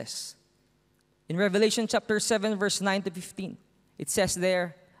faceless. In Revelation chapter 7, verse 9 to 15, it says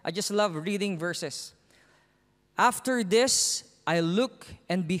there, I just love reading verses. After this, I look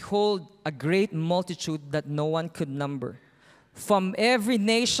and behold a great multitude that no one could number. From every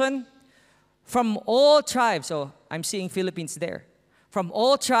nation, from all tribes, oh, I'm seeing Philippines there. From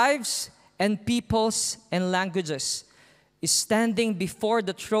all tribes and peoples and languages, is standing before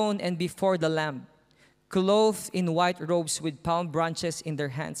the throne and before the Lamb, clothed in white robes with palm branches in their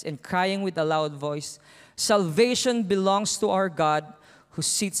hands, and crying with a loud voice, "Salvation belongs to our God who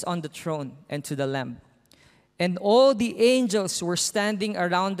sits on the throne and to the Lamb." And all the angels were standing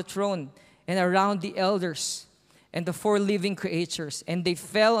around the throne and around the elders and the four living creatures, and they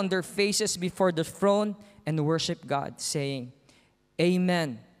fell on their faces before the throne and worshiped God, saying,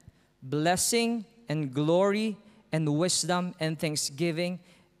 "Amen. Blessing and glory and wisdom and thanksgiving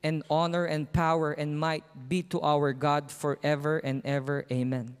and honor and power and might be to our God forever and ever.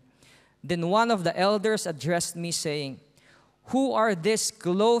 Amen." Then one of the elders addressed me, saying, "Who are these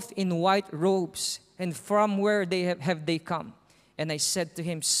clothed in white robes, and from where have they come?" And I said to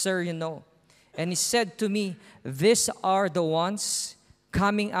him, "Sir, you know." And he said to me, "These are the ones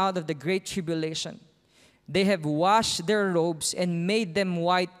coming out of the great tribulation. They have washed their robes and made them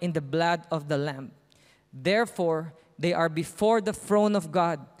white in the blood of the Lamb. Therefore, they are before the throne of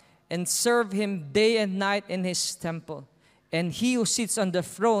God and serve Him day and night in His temple. And He who sits on the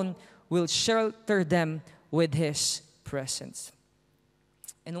throne will shelter them with His presence."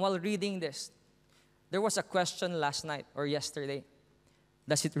 And while reading this, there was a question last night or yesterday.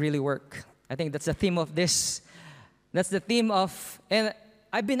 Does it really work? I think that's the theme of this. That's the theme of, and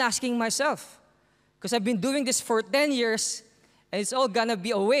I've been asking myself, because I've been doing this for 10 years, and it's all gonna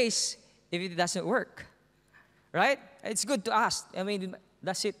be a waste if it doesn't work. Right? It's good to ask. I mean,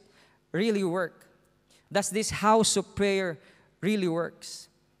 does it really work? Does this house of prayer really works?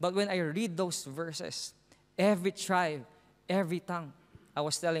 But when I read those verses, every tribe, every tongue, I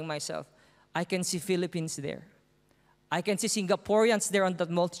was telling myself, I can see Philippines there. I can see Singaporeans there on the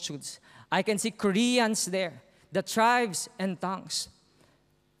multitudes. I can see Koreans there, the tribes and tongues.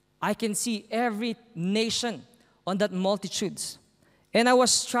 I can see every nation on that multitudes. And I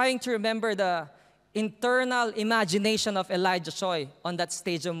was trying to remember the internal imagination of Elijah Choi on that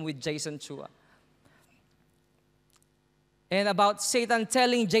stadium with Jason Chua. And about Satan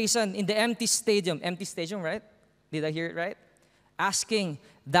telling Jason in the empty stadium, right? Did I hear it right? Asking,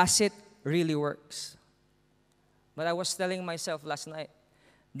 does it really works? But I was telling myself last night,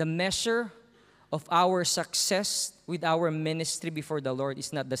 the measure of our success with our ministry before the Lord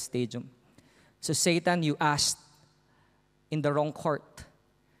is not the stadium. So Satan, you asked in the wrong court.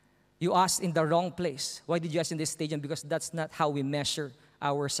 You asked in the wrong place. Why did you ask in this stadium? Because that's not how we measure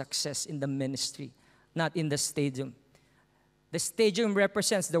our success in the ministry, not in the stadium. The stadium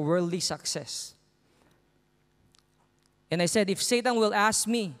represents the worldly success. And I said, if Satan will ask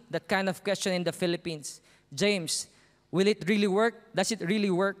me that kind of question in the Philippines, "James, will it really work? Does it really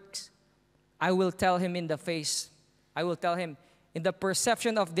work?" I will tell him in the face. I will tell him, in the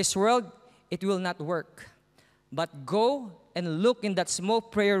perception of this world, it will not work. But go and look in that small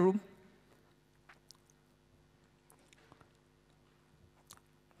prayer room.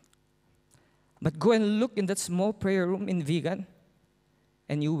 But go and look in that small prayer room in Vigan,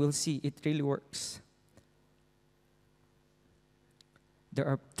 and you will see it really works. There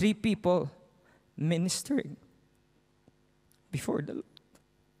are 3 people ministering before the Lord.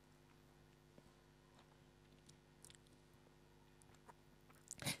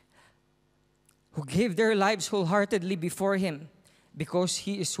 Who gave their lives wholeheartedly before Him because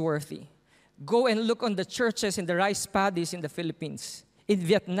He is worthy. Go and look on the churches in the rice paddies in the Philippines, in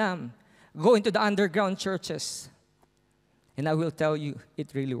Vietnam. Go into the underground churches. And I will tell you,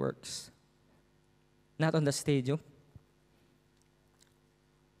 it really works. Not on the stadium.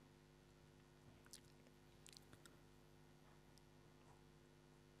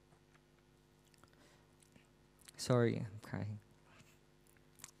 Sorry, I'm crying.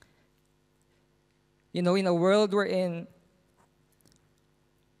 You know, in a world wherein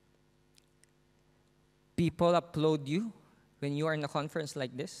people applaud you when you are in a conference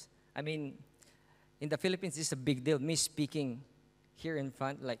like this. I mean, in the Philippines, it's a big deal. Me speaking here in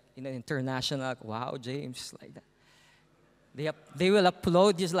front, like in an international, like, wow, James, like that. They will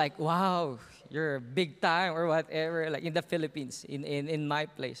applaud you like, wow, you're big time or whatever, like in the Philippines, in my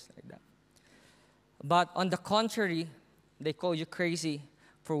place, like that. But on the contrary, they call you crazy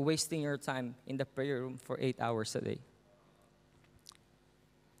for wasting your time in the prayer room for 8 hours a day.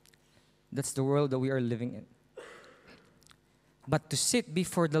 That's the world that we are living in. But to sit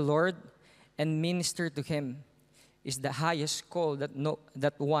before the Lord and minister to Him is the highest call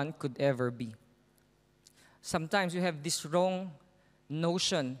that one could ever be. Sometimes you have this wrong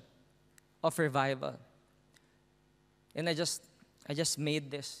notion of revival. And I just made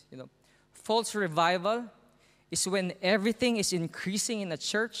this, you know. False revival is when everything is increasing in a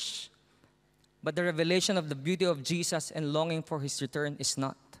church, but the revelation of the beauty of Jesus and longing for His return is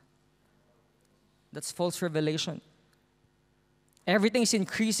not. That's false revelation. Everything is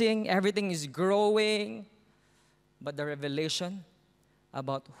increasing, everything is growing, but the revelation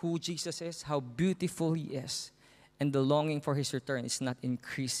about who Jesus is, how beautiful He is, and the longing for His return is not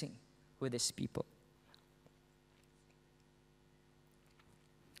increasing with His people.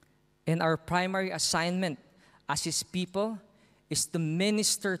 And our primary assignment as His people is to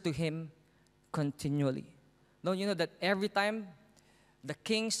minister to Him continually. Don't you know that every time the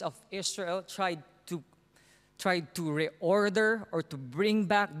kings of Israel tried to reorder or to bring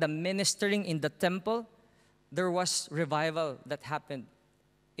back the ministering in the temple, there was revival that happened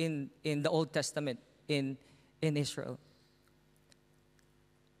in the Old Testament in Israel.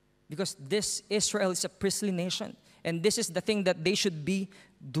 Because this Israel is a priestly nation, and this is the thing that they should be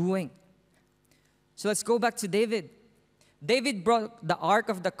doing. So let's go back to David. David brought the Ark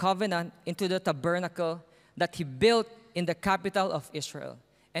of the Covenant into the tabernacle that he built in the capital of Israel.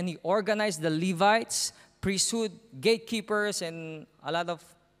 And he organized the Levites, priesthood, gatekeepers, and a lot of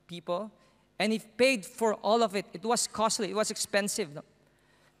people. And he paid for all of it. It was costly. It was expensive. No?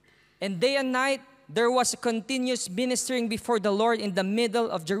 And day and night, there was a continuous ministering before the Lord in the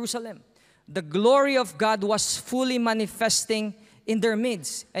middle of Jerusalem. The glory of God was fully manifesting in their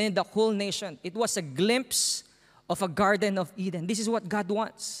midst and in the whole nation. It was a glimpse of a Garden of Eden. This is what God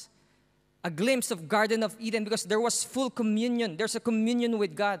wants. A glimpse of Garden of Eden, because there was full communion. There's a communion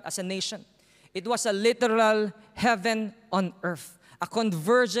with God as a nation. It was a literal heaven on earth. A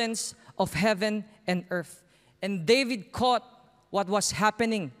convergence of heaven and earth. And David caught what was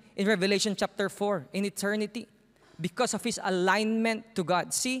happening in Revelation chapter 4 in eternity because of his alignment to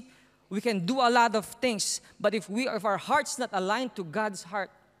God. See, we can do a lot of things, but if our heart's not aligned to God's heart,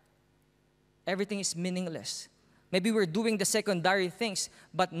 everything is meaningless. Maybe we're doing the secondary things,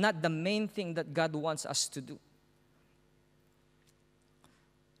 but not the main thing that God wants us to do.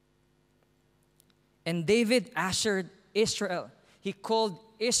 And David ushered Israel. He called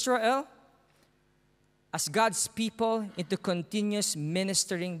Israel as God's people into continuous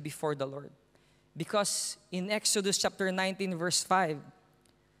ministering before the Lord. Because in Exodus chapter 19, verse 5,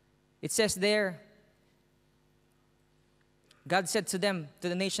 it says there, God said to them, to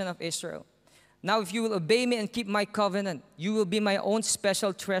the nation of Israel, "Now if you will obey me and keep my covenant, you will be my own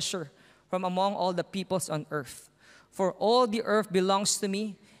special treasure from among all the peoples on earth. For all the earth belongs to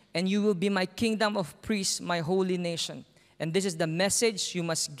me, and you will be my kingdom of priests, my holy nation. And this is the message you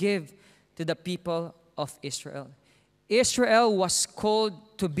must give to the people of Israel." Israel was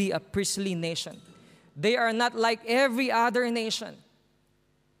called to be a priestly nation. They are not like every other nation.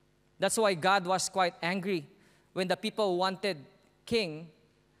 That's why God was quite angry when the people wanted king.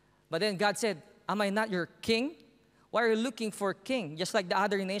 But then God said, "Am I not your king? Why are you looking for king, just like the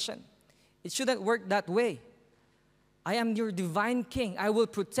other nation?" It shouldn't work that way. I am your divine king. I will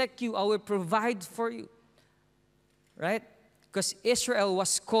protect you. I will provide for you. Right? Because Israel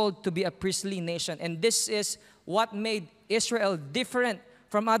was called to be a priestly nation. And this is what made Israel different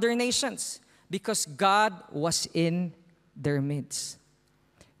from other nations. Because God was in their midst.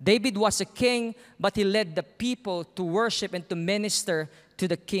 David was a king, but he led the people to worship and to minister to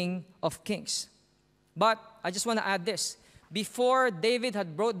the King of Kings. But I just want to add this. Before David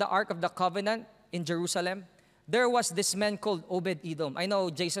had brought the Ark of the Covenant in Jerusalem, there was this man called Obed-Edom. I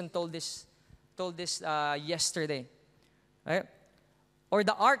know Jason told this told this yesterday, right? Or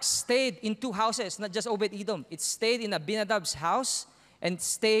the ark stayed in two houses, not just Obed-Edom. It stayed in Abinadab's house and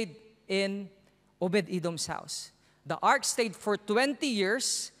stayed in Obed-Edom's house. The ark stayed for 20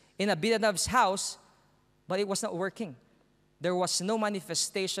 years in Abinadab's house, but it was not working. There was no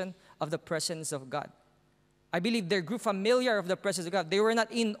manifestation of the presence of God. I believe they grew familiar of the presence of God. They were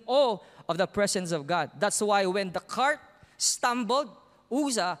not in awe of the presence of God. That's why when the cart stumbled,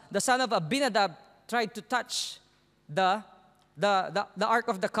 Uzzah, the son of Abinadab, tried to touch the Ark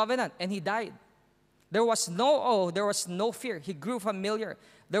of the Covenant, and he died. There was no awe, there was no fear. He grew familiar.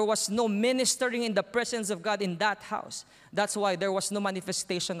 There was no ministering in the presence of God in that house. That's why there was no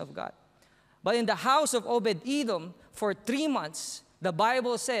manifestation of God. But in the house of Obed-Edom, for 3 months, the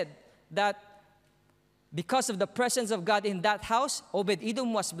Bible said that because of the presence of God in that house,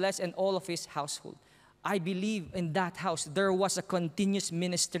 Obed-Edom was blessed and all of his household. I believe in that house, there was a continuous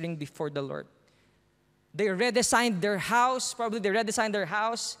ministering before the Lord. They redesigned their house,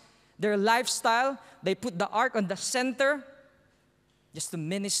 their lifestyle. They put the ark on the center just to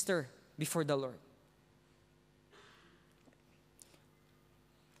minister before the Lord.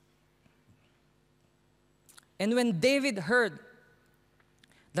 And when David heard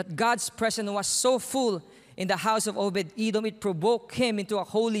that God's presence was so full in the house of Obed-Edom, it provoked him into a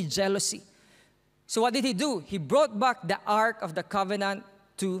holy jealousy. So what did he do? He brought back the Ark of the Covenant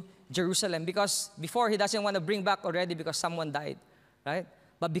to Jerusalem, because before he doesn't want to bring back already because someone died, right?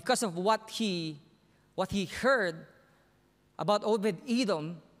 But because of what he heard about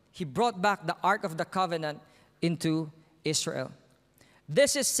Obed-Edom, he brought back the Ark of the Covenant into Israel.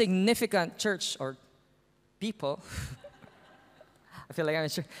 This is significant, church or people. I feel like I'm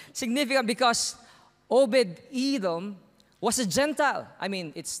sure. Significant because Obed-Edom was a Gentile. I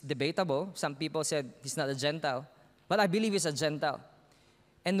mean, it's debatable. Some people said he's not a Gentile, but I believe he's a Gentile.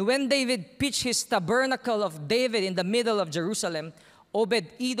 And when David pitched his tabernacle of David in the middle of Jerusalem,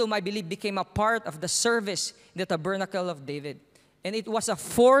 Obed-Edom, I believe, became a part of the service in the tabernacle of David. And it was a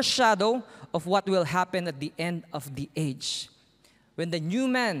foreshadow of what will happen at the end of the age. When the new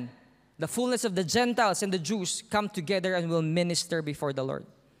man, the fullness of the Gentiles and the Jews come together and will minister before the Lord.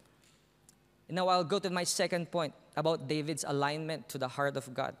 And now I'll go to my second point about David's alignment to the heart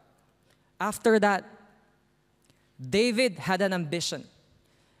of God. After that, David had an ambition.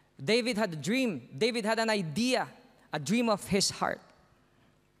 David had a dream. David had an idea, a dream of his heart.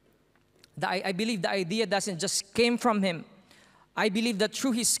 I believe the idea doesn't just came from him. I believe that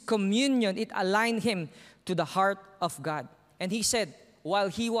through his communion, it aligned him to the heart of God. And he said, while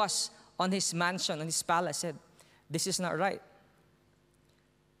he was on his mansion, on his palace, said, this is not right.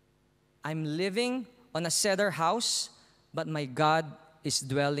 I'm living on a cedar house, but my God is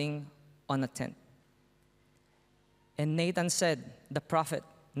dwelling on a tent. And Nathan said, the prophet,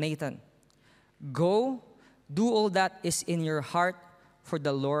 Nathan, go, do all that is in your heart, for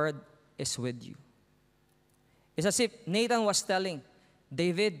the Lord is with you. It's as if Nathan was telling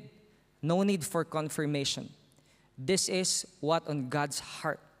David, no need for confirmation. This is what on God's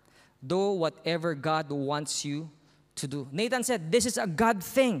heart. Do whatever God wants you to do. Nathan said, this is a God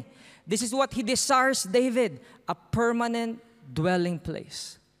thing. This is what he desires, David, a permanent dwelling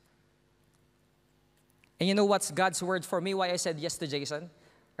place. And you know what's God's word for me? Why I said yes to Jason?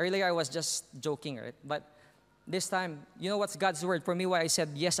 Earlier I was just joking, right? But this time, you know what's God's word for me? Why I said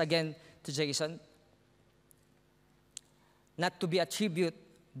yes again to Jason? Not to be a tribute,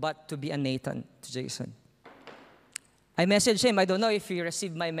 but to be a Nathan to Jason. I messaged him. I don't know if he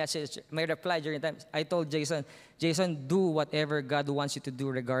received my message, my reply during the time. I told Jason, do whatever God wants you to do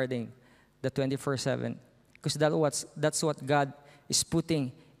regarding the 24/7. Because that's what God is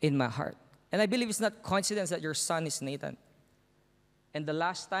putting in my heart. And I believe it's not coincidence that your son is Nathan. And the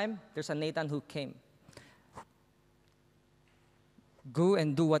last time, there's a Nathan who came. Go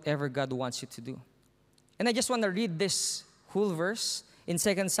and do whatever God wants you to do. And I just want to read this whole verse in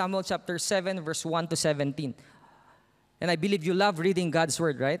 2 Samuel chapter 7, verse 1 to 17. And I believe you love reading God's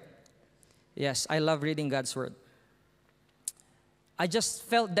word, right? Yes, I love reading God's word. I just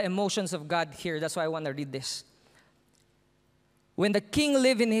felt the emotions of God here. That's why I want to read this. When the king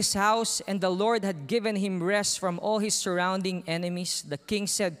lived in his house and the Lord had given him rest from all his surrounding enemies, the king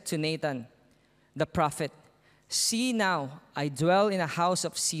said to Nathan, the prophet, see now, I dwell in a house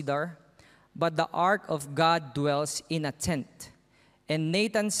of cedar, but the ark of God dwells in a tent. And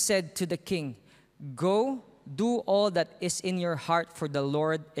Nathan said to the king, go, do all that is in your heart, for the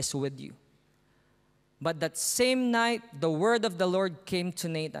Lord is with you. But that same night, the word of the Lord came to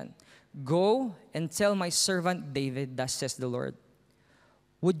Nathan. Go and tell my servant David, thus says the Lord,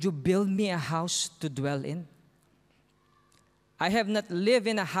 would you build me a house to dwell in? I have not lived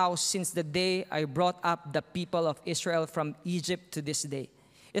in a house since the day I brought up the people of Israel from Egypt to this day.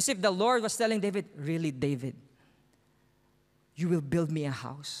 As if the Lord was telling David, really, David, you will build me a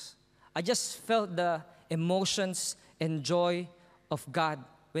house. I just felt the emotions and joy of God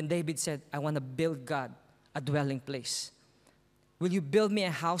when David said, I want to build God a dwelling place. Will you build me a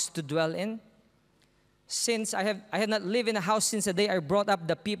house to dwell in? Since I have not lived in a house since the day I brought up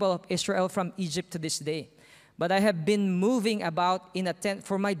the people of Israel from Egypt to this day. But I have been moving about in a tent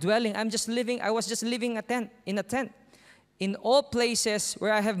for my dwelling. I was just living in a tent. In all places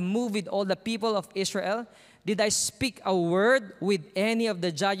where I have moved with all the people of Israel, did I speak a word with any of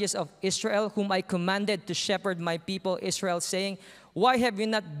the judges of Israel whom I commanded to shepherd my people Israel, saying, why have you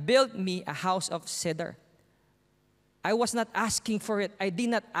not built me a house of cedar? I was not asking for it. I did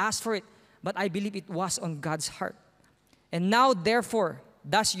not ask for it, but I believe it was on God's heart. And now, therefore,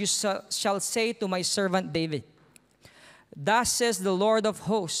 thus you shall say to my servant David, thus says the Lord of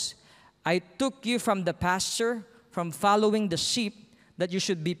hosts, I took you from the pasture, from following the sheep, that you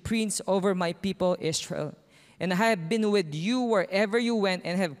should be prince over my people Israel. And I have been with you wherever you went,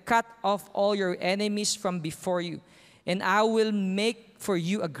 and have cut off all your enemies from before you. And I will make for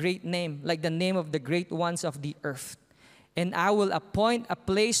you a great name, like the name of the great ones of the earth. And I will appoint a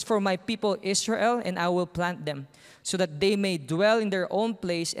place for my people Israel, and I will plant them, so that they may dwell in their own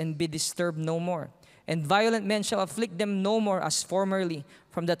place and be disturbed no more. And violent men shall afflict them no more as formerly,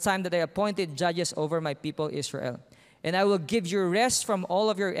 from the time that I appointed judges over my people Israel. And I will give you rest from all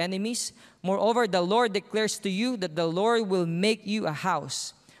of your enemies. Moreover, the Lord declares to you that the Lord will make you a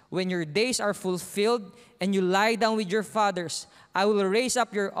house. When your days are fulfilled and you lie down with your fathers, I will raise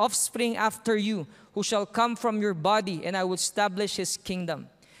up your offspring after you, who shall come from your body, and I will establish his kingdom.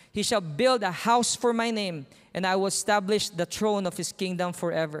 He shall build a house for my name, and I will establish the throne of his kingdom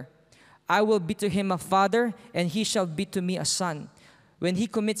forever. I will be to him a father, and he shall be to me a son. When he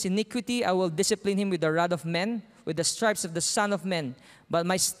commits iniquity, I will discipline him with the rod of men, with the stripes of the Son of Men. But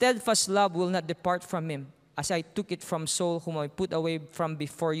my steadfast love will not depart from him, as I took it from Saul, whom I put away from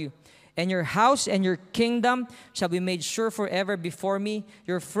before you. And your house and your kingdom shall be made sure forever before me.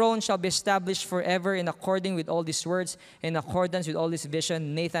 Your throne shall be established forever, in according with all these words, in accordance with all this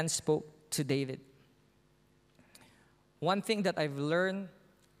vision Nathan spoke to David. One thing that I've learned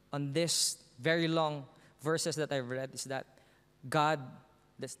on this very long verses that I've read is that God,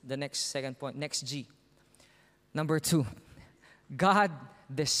 the next second point, next G. Number 2, God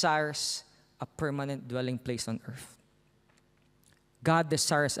desires a permanent dwelling place on earth. God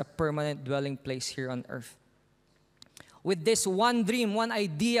desires a permanent dwelling place here on earth. With this one dream, one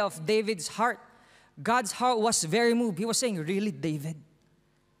idea of David's heart, God's heart was very moved. He was saying, really, David,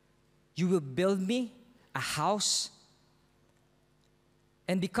 you will build me a house?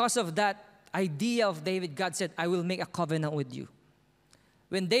 And because of that idea of David, God said, I will make a covenant with you.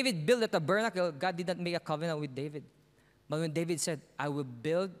 When David built the tabernacle, God did not make a covenant with David. But when David said, I will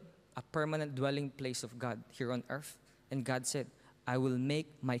build a permanent dwelling place of God here on earth, and God said, I will make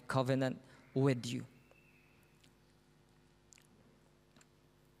my covenant with you.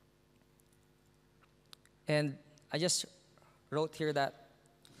 And I just wrote here that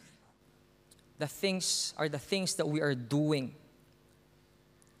the things that we are doing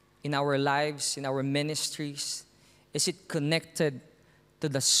in our lives, in our ministries. Is it connected to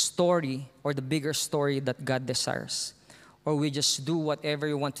the story or the bigger story that God desires? Or we just do whatever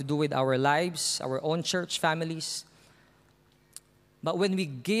we want to do with our lives, our own church families? But when we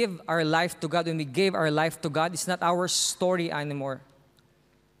give our life to God, it's not our story anymore.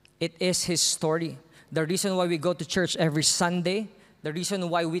 It is His story. The reason why we go to church every Sunday, the reason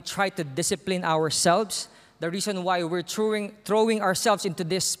why we try to discipline ourselves, the reason why we're throwing ourselves into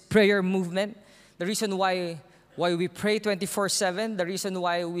this prayer movement, the reason why we pray 24/7, the reason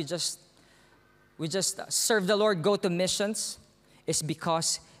why we just serve the Lord, go to missions, is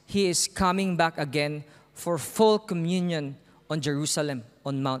because He is coming back again for full communion on Jerusalem,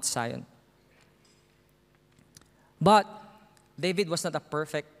 on Mount Zion. But David was not a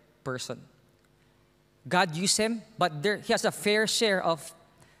perfect person. God used him, but he has a fair share of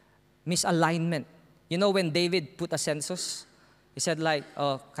misalignment. You know, when David put a census, he said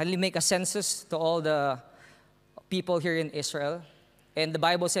can you make a census to all the people here in Israel? And the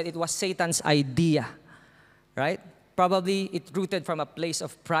Bible said it was Satan's idea, right? Probably it rooted from a place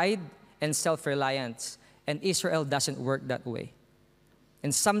of pride and self-reliance. And Israel doesn't work that way.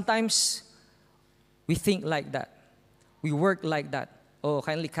 And sometimes we think like that. We work like that. Oh,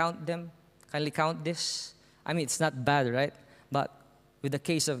 kindly count them. Kindly count this. I mean, it's not bad, right? But with the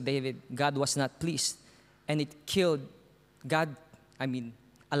case of David, God was not pleased. And it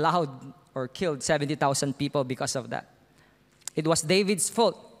allowed or killed 70,000 people because of that. It was David's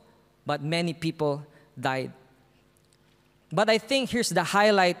fault, but many people died. But I think here's the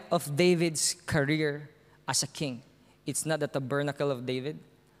highlight of David's career as a king. It's not the tabernacle of David,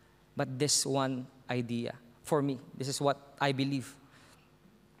 but this one idea. For me, this is what I believe.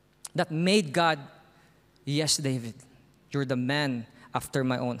 That made God, yes, David, you're the man after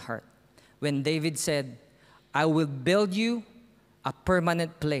my own heart. When David said, I will build you a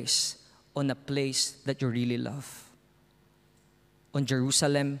permanent place on a place that you really love. On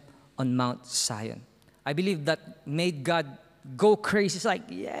Jerusalem, on Mount Zion. I believe that made God go crazy. It's like,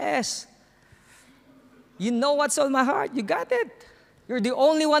 yes, you know what's on my heart. You got it. You're the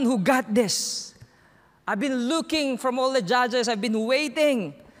only one who got this. I've been looking from all the judges. I've been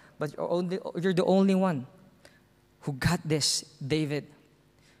waiting. But you're the only one who got this, David.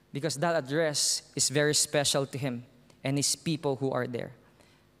 Because that address is very special to him and his people who are there.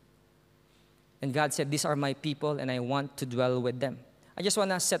 And God said, these are my people and I want to dwell with them. I just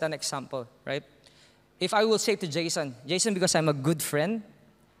want to set an example, right? If I will say to Jason, because I'm a good friend,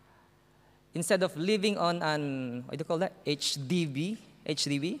 instead of living on an, what do you call that? HDB?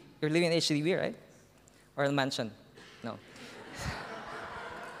 You're living in HDB, right? Or a mansion? No.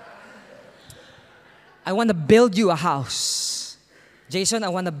 I want to build you a house. Jason, I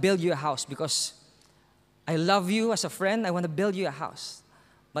want to build you a house because I love you as a friend. I want to build you a house.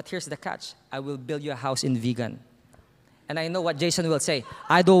 But here's the catch. I will build you a house in Vigan. And I know what Jason will say.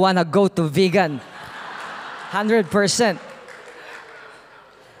 I don't want to go to Vigan. 100%.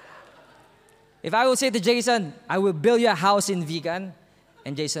 If I will say to Jason, I will build you a house in Vigan,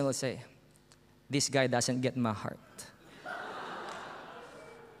 and Jason will say, this guy doesn't get my heart.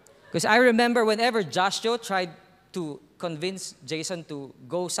 Because I remember whenever Joshua tried to convince Jason to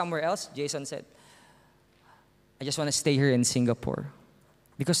go somewhere else, Jason said, I just want to stay here in Singapore.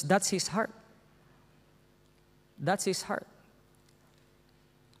 Because that's his heart. That's his heart.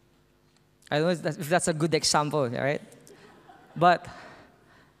 I don't know if that's a good example, right? But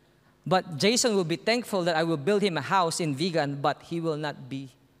Jason will be thankful that I will build him a house in Vigan, but he will not be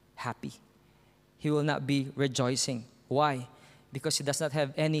happy. He will not be rejoicing. Why? Because he does not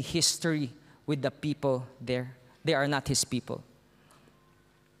have any history with the people there. They are not his people.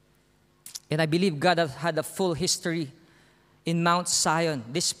 And I believe God has had a full history in Mount Zion.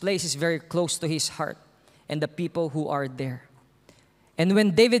 This place is very close to his heart and the people who are there. And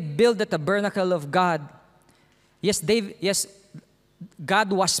when David built the tabernacle of God,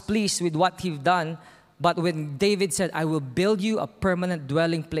 God was pleased with what he'd done. But when David said, I will build you a permanent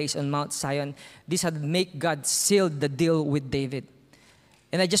dwelling place on Mount Zion, this had made God seal the deal with David.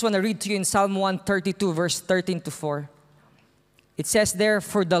 And I just want to read to you in Psalm 132, verse 13 to 4. It says there,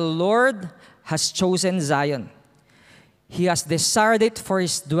 for the Lord has chosen Zion. He has desired it for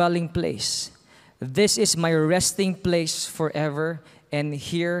his dwelling place. This is my resting place forever, and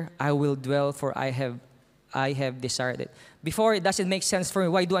here I will dwell, for I have desired it. Before, it doesn't make sense for me.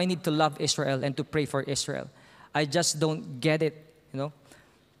 Why do I need to love Israel and to pray for Israel? I just don't get it, you know.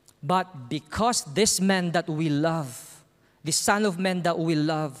 But because this man that we love, the Son of Man that we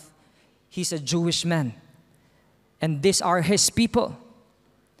love, he's a Jewish man. And these are his people.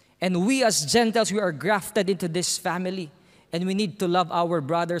 And we as Gentiles, we are grafted into this family. And we need to love our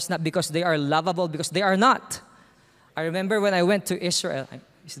brothers, not because they are lovable, because they are not. I remember when I went to Israel.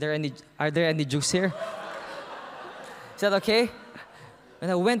 Are there any Jews here? Is that okay?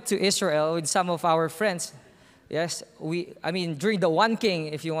 When I went to Israel with some of our friends, yes, during the One King,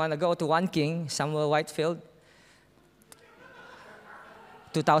 if you want to go to One King, Samuel Whitefield,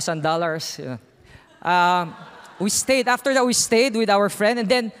 $2,000. After that we stayed with our friend, and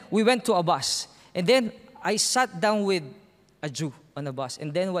then we went to a bus. And then I sat down with a Jew on a bus.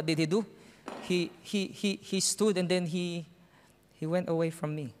 And then what did he do? He stood, and then he went away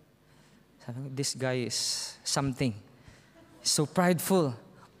from me. This guy is something. So prideful.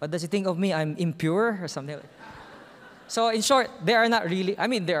 What does he think of me? I'm impure or something like that. So in short, they are not really,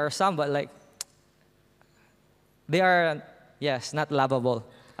 there are some, but they are, yes, not lovable.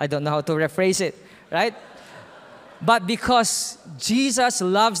 I don't know how to rephrase it, right? But because Jesus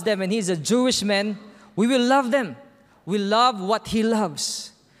loves them and he's a Jewish man, we will love them. We love what he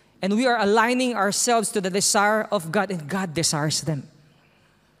loves. And we are aligning ourselves to the desire of God, and God desires them.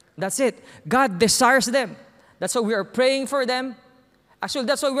 That's it. God desires them. That's why we are praying for them. Actually,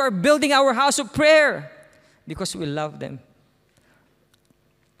 that's why we are building our house of prayer. Because we love them.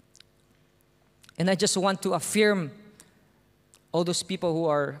 And I just want to affirm all those people who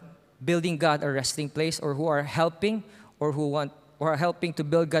are building God a resting place, or who are helping, or who are helping to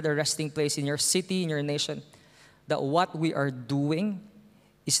build God a resting place in your city, in your nation, that what we are doing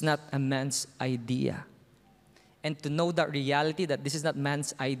is not a man's idea. and to know that reality that this is not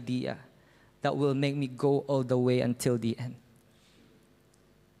man's idea that will make me go all the way until the end.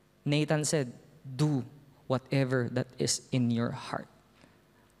 Nathan said, do whatever that is in your heart.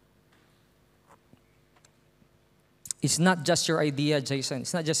 It's not just your idea, Jason.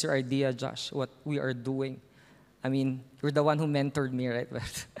 It's not just your idea, Josh, what we are doing. I mean, you're the one who mentored me, right?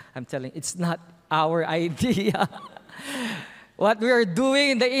 But I'm telling you, it's not our idea. What we are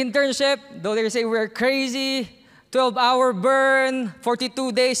doing in the internship, though they say we're crazy, 12-hour burn,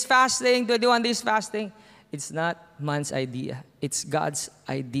 42 days fasting, 21 days fasting, it's not man's idea. It's God's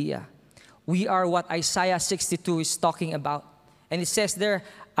idea. We are what Isaiah 62 is talking about. And it says there,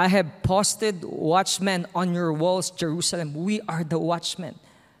 I have posted watchmen on your walls, Jerusalem. We are the watchmen.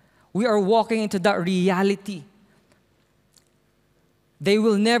 We are walking into that reality. They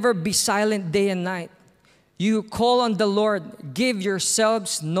will never be silent day and night. You call on the Lord, give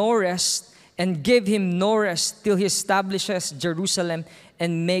yourselves no rest, and give him no rest till he establishes Jerusalem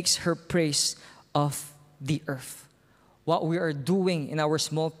and makes her praise of the earth. What we are doing in our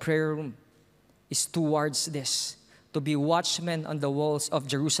small prayer room is towards this, to be watchmen on the walls of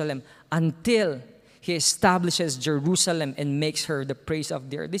Jerusalem until he establishes Jerusalem and makes her the praise of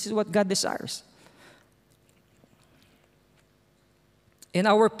the earth. This is what God desires. In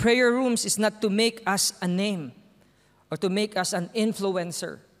our prayer rooms is not to make us a name or to make us an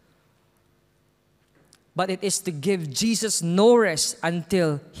influencer, but it is to give Jesus no rest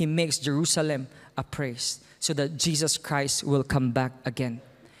until he makes Jerusalem a praise, so that Jesus Christ will come back again.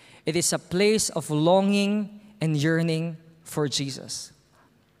 It is a place of longing and yearning for Jesus.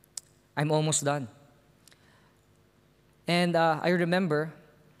 I'm almost done. And I remember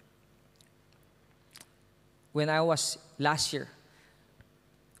when I was last year,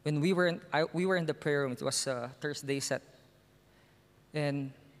 when we were in the prayer room. It was a Thursday set,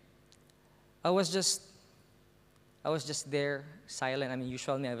 and I was just there silent. I mean,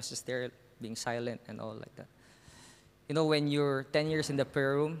 usually I was just there being silent and all like that. You know, when you're 10 years in the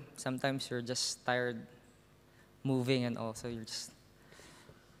prayer room, sometimes you're just tired moving and all, so you're just.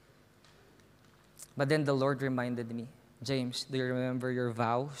 But then the Lord reminded me, James, do you remember your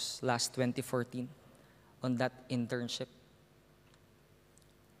vows last 2014 on that internship?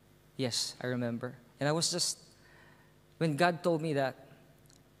 Yes, I remember. And I was just, when God told me that,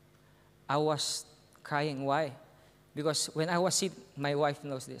 I was crying. Why? Because when I was sitting, my wife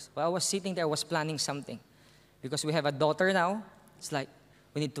knows this. When I was sitting there, I was planning something. Because we have a daughter now, it's like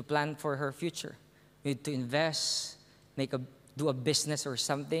we need to plan for her future. We need to invest, do a business or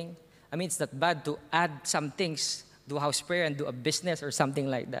something. I mean, it's not bad to add some things, do house prayer and do a business or something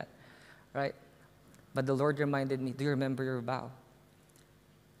like that, right? But the Lord reminded me, do you remember your vow?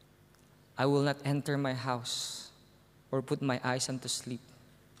 I will not enter my house or put my eyes unto sleep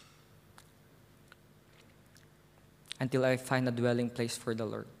until I find a dwelling place for the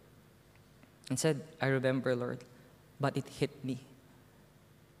Lord. And said, I remember, Lord, but it hit me.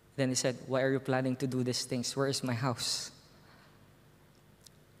 Then he said, why are you planning to do these things? Where is my house?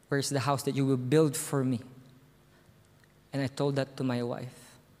 Where is the house that you will build for me? And I told that to my wife.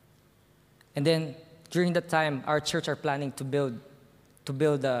 And then during that time, our church are planning to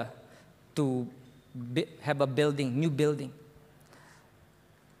have a building, new building.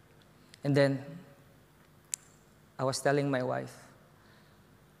 And then I was telling my wife,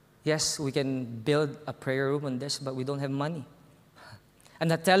 yes, we can build a prayer room on this, but we don't have money. I'm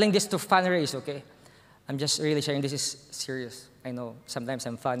not telling this to fundraise, okay? I'm just really sharing this is serious. I know sometimes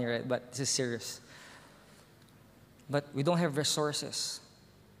I'm funny, right? But this is serious. But we don't have resources.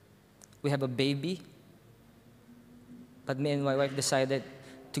 We have a baby. But me and my wife decided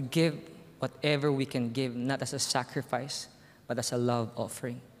to give whatever we can give, not as a sacrifice, but as a love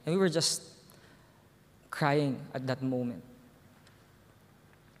offering. And we were just crying at that moment.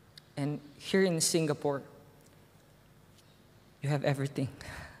 And here in Singapore, you have everything.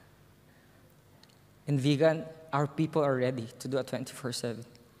 In Vigan, our people are ready to do a 24/7.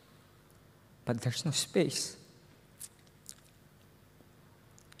 But there's no space.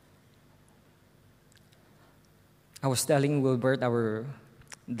 I was telling Wilbert, our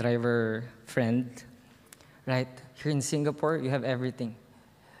driver friend, right? Here in Singapore, you have everything.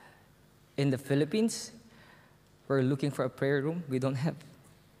 In the Philippines, we're looking for a prayer room. We don't have.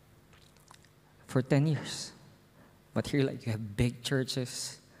 For 10 years. But here, like, you have big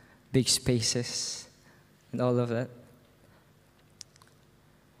churches, big spaces, and all of that.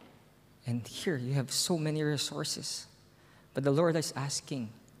 And here, you have so many resources. But the Lord is asking,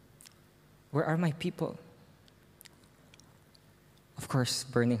 where are my people? Of course,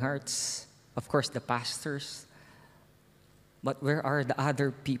 Burning Hearts. Of course, the pastors. But where are the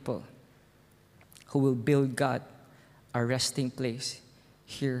other people who will build God a resting place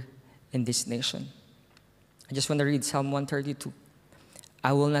here in this nation. I just want to read Psalm 132.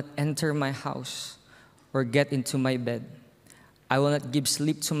 I will not enter my house or get into my bed. I will not give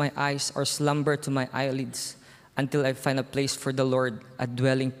sleep to my eyes or slumber to my eyelids until I find a place for the Lord, a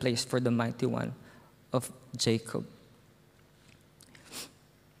dwelling place for the mighty one of Jacob.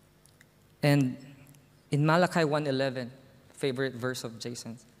 And in Malachi 1:11, favorite verse of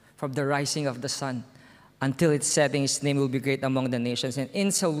Jason's, from the rising of the sun until its setting, his name will be great among the nations, and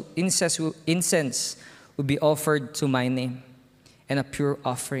incense will be offered to my name, and a pure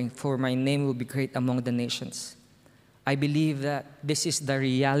offering, for my name will be great among the nations. I believe that this is the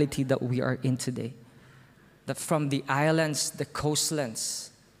reality that we are in today. That from the islands, the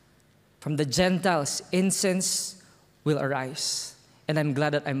coastlands, from the Gentiles, incense will arise. And I'm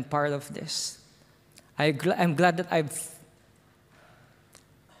glad that I'm part of this. I'm glad that I've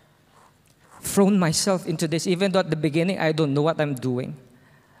thrown myself into this, even though at the beginning I don't know what I'm doing.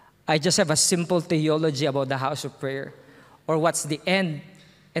 I just have a simple theology about the house of prayer, or what's the end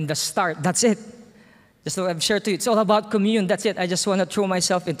and the start. That's it. Just so I've shared to you, it's all about communion. That's it. I just want to throw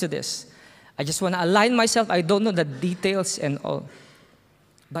myself into this. I just want to align myself. I don't know the details and all.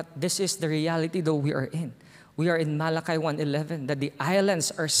 But this is the reality that we are in. We are in Malachi 1:11, that the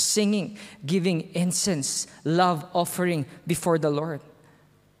islands are singing, giving incense, love offering before the Lord.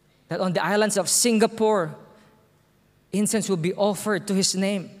 That on the islands of Singapore, incense will be offered to His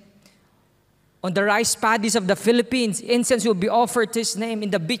name. On the rice paddies of the Philippines, incense will be offered to His name. In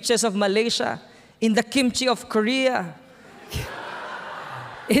the beaches of Malaysia, in the kimchi of Korea,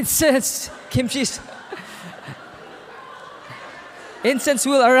 incense, kimchi's, incense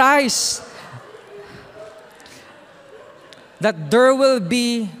will arise. That there will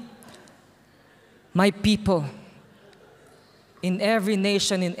be my people in every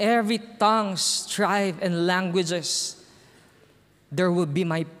nation, in every tongue, tribe, and languages. There will be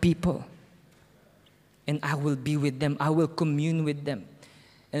my people. And I will be with them. I will commune with them.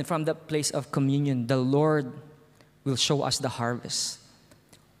 And from the place of communion, the Lord will show us the harvest.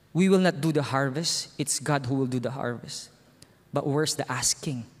 We will not do the harvest. It's God who will do the harvest. But where's the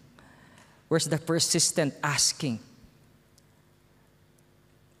asking? Where's the persistent asking?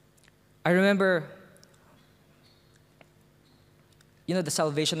 I remember, the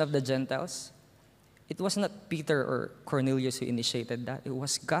salvation of the Gentiles. It was not Peter or Cornelius who initiated that. It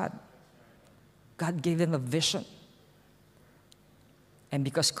was God. God gave them a vision. And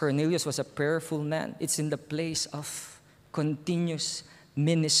because Cornelius was a prayerful man, it's in the place of continuous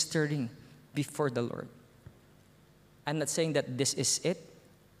ministering before the Lord. I'm not saying that this is it,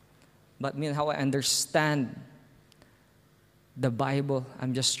 but how I understand the Bible,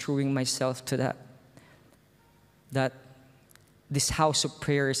 I'm just throwing myself to that. That this house of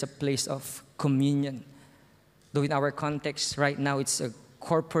prayer is a place of communion. Though in our context right now, it's a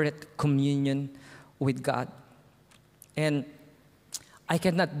corporate communion with God. And I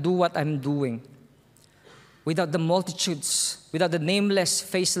cannot do what I'm doing without the multitudes, without the nameless,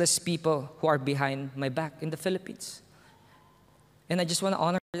 faceless people who are behind my back in the Philippines. And I just want to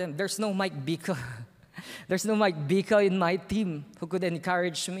honor them. There's no Mike Bickle. There's no Mike Bickle in my team who could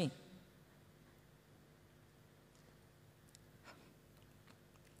encourage me.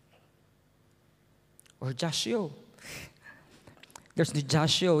 Or Josh Yeo. There's no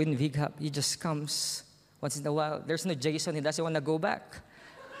Josh Yeo in Vigan. He just comes once in a while. There's no Jason. He doesn't want to go back.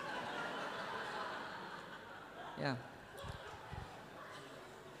 Yeah.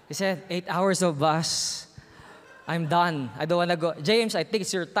 He said, 8 hours of bus. I'm done. I don't want to go. James, I think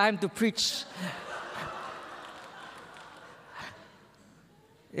it's your time to preach.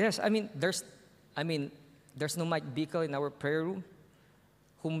 Yes, there's no Mike Bickle in our prayer room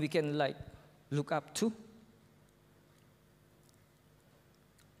whom we can look up to.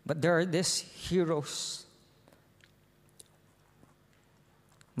 But there are these heroes.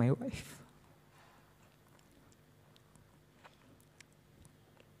 My wife.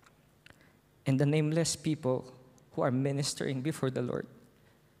 And the nameless people who are ministering before the Lord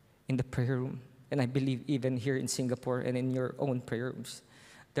in the prayer room. And I believe even here in Singapore and in your own prayer rooms,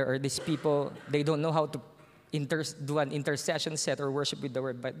 there are these people, they don't know how to do an intercession set or worship with the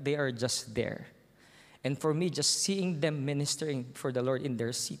word, but they are just there. And for me, just seeing them ministering for the Lord in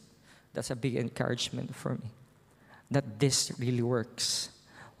their seat, that's a big encouragement for me. That this really works.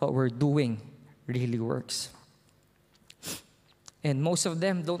 What we're doing really works. And most of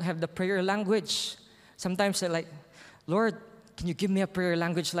them don't have the prayer language. Sometimes they're like, Lord, can you give me a prayer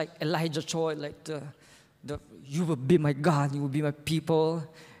language like Elijah Choi, like you will be my God, you will be my people.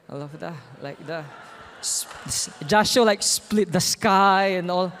 I love that. Like Joshua split the sky and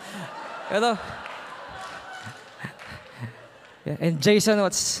all. Yeah, and Jason,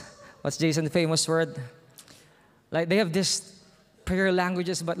 what's Jason's famous word? Like they have this prayer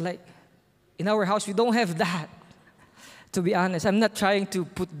languages, but like in our house we don't have that. To be honest, I'm not trying to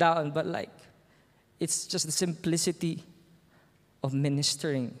put down, but like it's just the simplicity of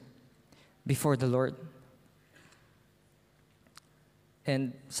ministering before the Lord.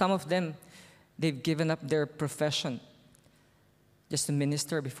 And some of them, they've given up their profession just to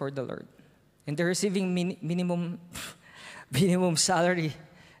minister before the Lord. And they're receiving minimum salary.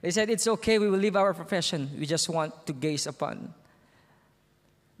 They said, it's okay, we will leave our profession. We just want to gaze upon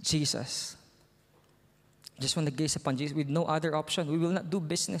Jesus. Just want to gaze upon Jesus with no other option. We will not do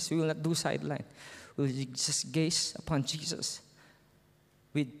business. We will not do sideline. We will just gaze upon Jesus.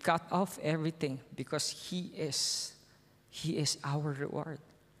 We cut off everything because He is our reward.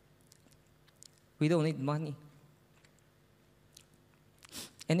 We don't need money.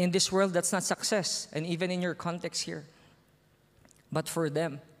 And in this world, that's not success. And even in your context here. But for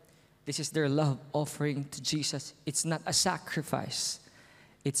them, this is their love offering to Jesus. It's not a sacrifice.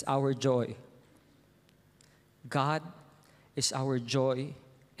 It's our joy. God is our joy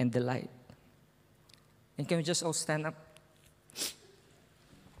and delight. And can we just all stand up?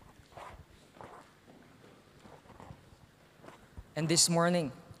 And this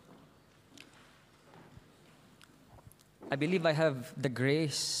morning, I believe I have the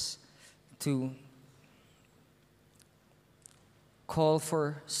grace to call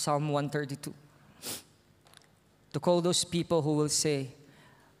for Psalm 132. To call those people who will say,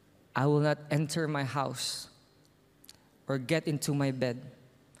 I will not enter my house or get into my bed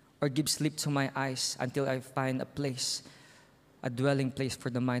or give sleep to my eyes until I find a place, a dwelling place for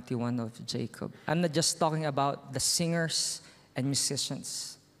the mighty one of Jacob. I'm not just talking about the singers and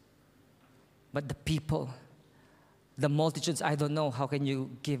musicians, but the people, the multitudes. I don't know, how can you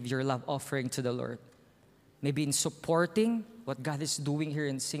give your love offering to the Lord? Maybe in supporting what God is doing here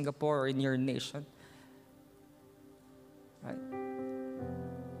in Singapore or in your nation. Right?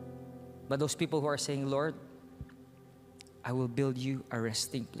 But those people who are saying, Lord, I will build you a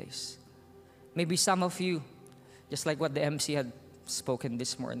resting place. Maybe some of you, just like what the MC had spoken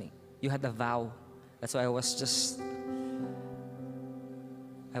this morning, you had a vow. That's why I was just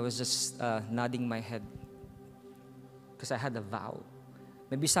nodding my head, because I had a vow.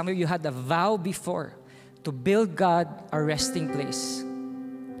 Maybe some of you had a vow before to build God a resting place.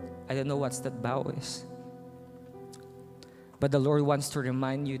 I don't know what that vow is. But the Lord wants to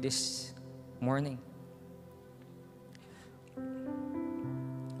remind you this morning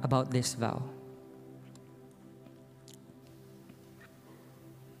about this vow.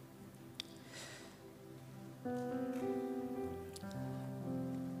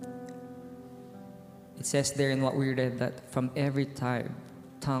 It says there in what we read that from every tribe,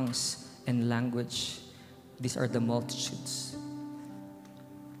 tongues, and language, these are the multitudes.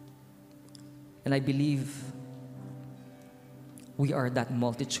 And I believe we are that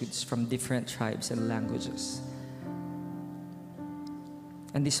multitudes from different tribes and languages.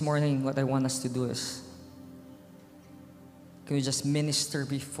 And this morning, what I want us to do is, can we just minister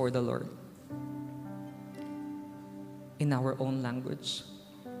before the Lord in our own language?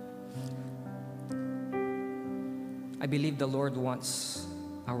 I believe the Lord wants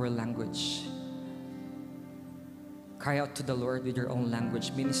our language. Cry out to the Lord with your own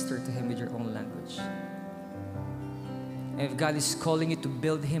language. Minister to Him with your own language. And if God is calling you to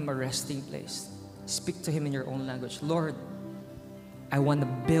build Him a resting place, speak to Him in your own language. Lord, I want to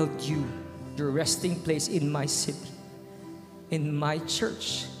build you your resting place in my city, in my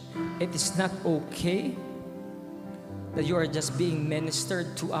church. It is not okay that you are just being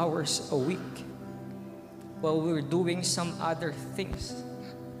ministered 2 hours a week while we're doing some other things.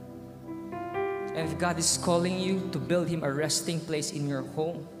 And if God is calling you to build Him a resting place in your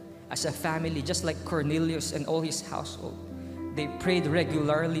home, as a family, just like Cornelius and all his household, they prayed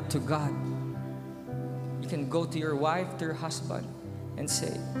regularly to God. You can go to your wife, to your husband, and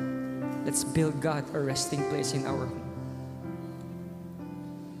say, let's build God a resting place in our home.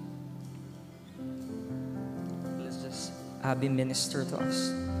 Let's just Abby minister to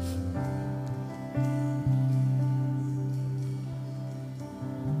us.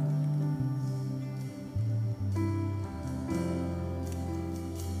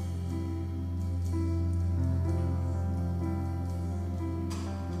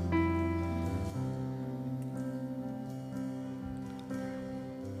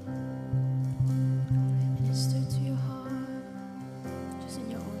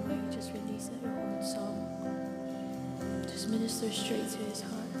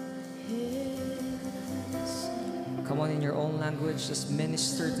 Come on, in your own language, just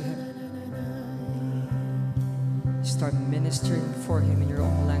minister to Him. He's start ministering for Him in your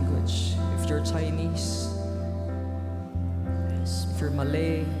own language. If you're Chinese, if you're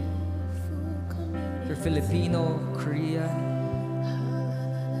Malay, if you're Filipino, Korean,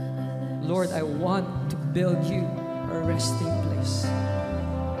 Lord, I want to build you a resting place.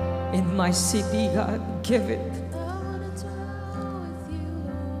 In my city, God, give it.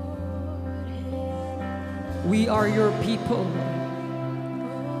 We are your people.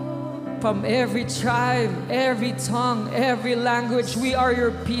 From every tribe, every tongue, every language, we are your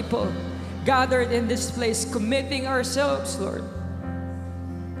people. Gathered in this place, committing ourselves, Lord,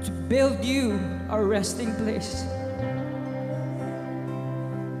 to build you a resting place.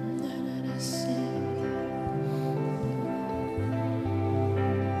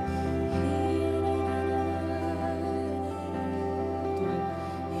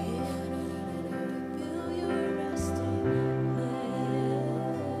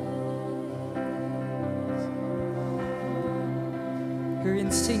 Here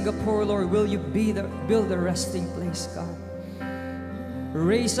in Singapore, Lord, will you build a resting place, God?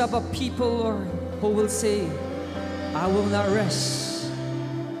 Raise up a people, Lord, who will say, I will not rest.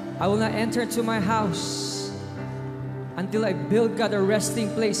 I will not enter into my house until I build, God, a resting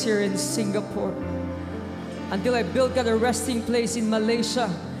place here in Singapore. Until I build, God, a resting place in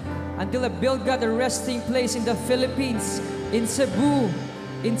Malaysia. Until I build, God, a resting place in the Philippines, in Cebu,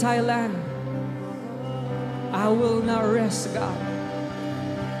 in Thailand. I will not rest, God.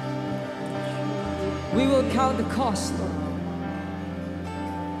 We will count the cost, Lord.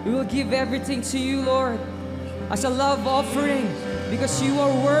 We will give everything to you, Lord, as a love offering, because you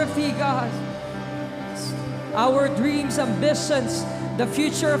are worthy, God. Our dreams, ambitions, the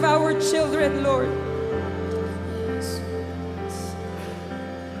future of our children, Lord.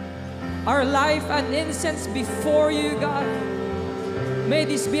 Our life and incense before you, God. May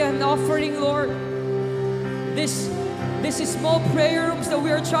this be an offering, Lord. This is small prayer rooms that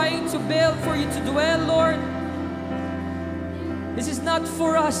we are trying to build for you to dwell, Lord. This is not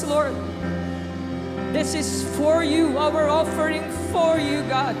for us, Lord. This is for you, our offering for you,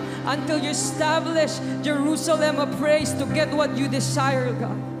 God, until you establish Jerusalem a praise to get what you desire,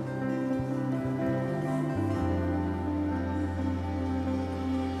 God.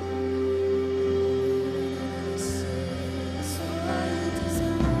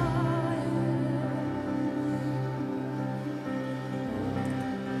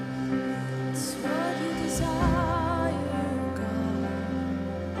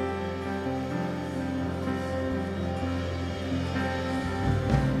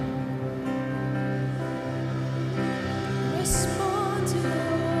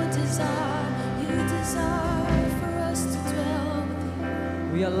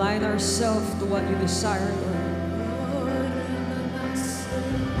 We align ourselves to what you desire, Lord.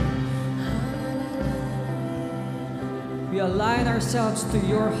 We align ourselves to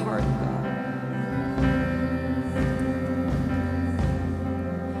your heart, God.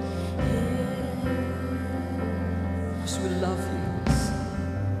 Because we love you.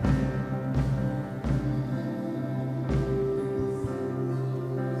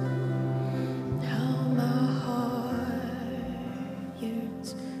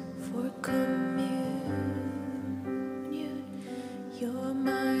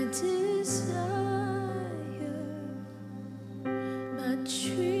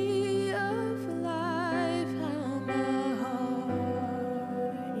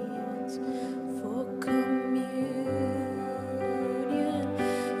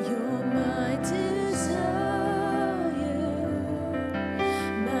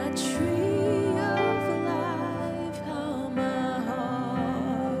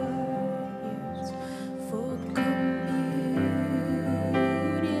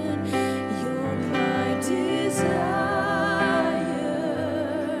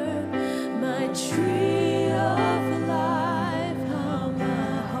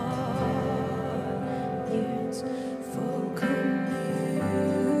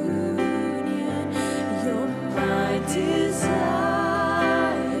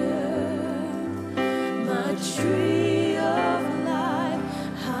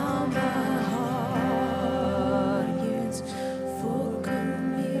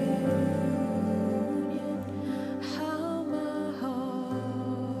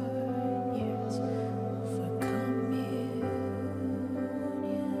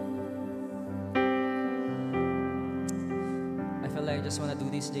 I just want to do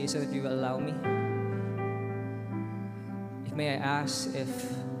this, Jason, if you will allow me. If may I ask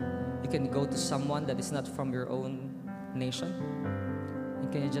if you can go to someone that is not from your own nation,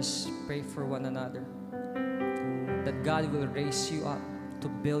 and can you just pray for one another that God will raise you up to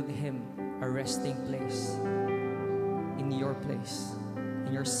build Him a resting place. in your place,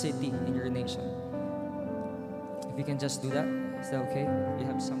 in your city, in your nation. If you can just do that, is that okay? You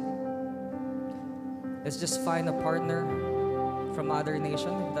have something? Let's just find a partner from other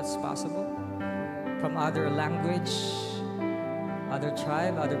nation, if that's possible, from other language, other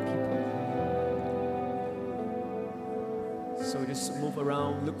tribe, other people. So just move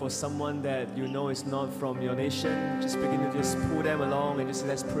around, look for someone that you know is not from your nation. Just begin to just pull them along and just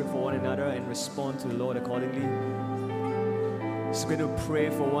let's pray for one another and respond to the Lord accordingly. Just begin to pray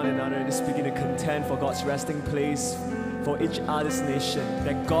for one another and just begin to contend for God's resting place for each other's nation,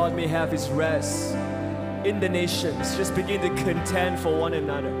 that God may have His rest in the nations. Just begin to contend for one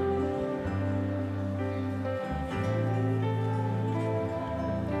another.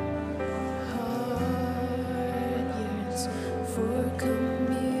 For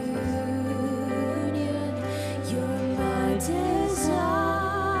communion, you're my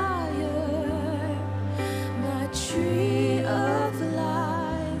desire, my tree of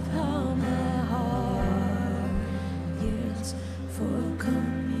life. How my heart yearns for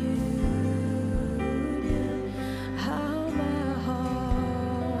communion. How my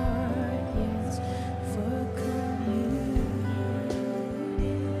heart yearns for communion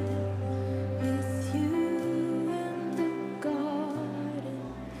with you in the garden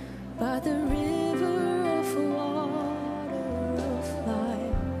by the river of water of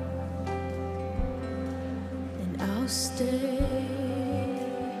life. And I'll stay here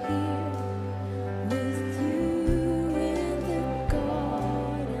with you in the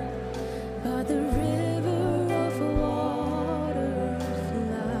garden by the river of water of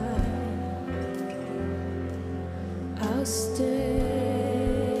life. I'll stay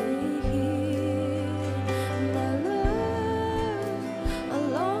here, my love. I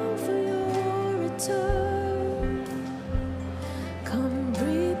long for your return.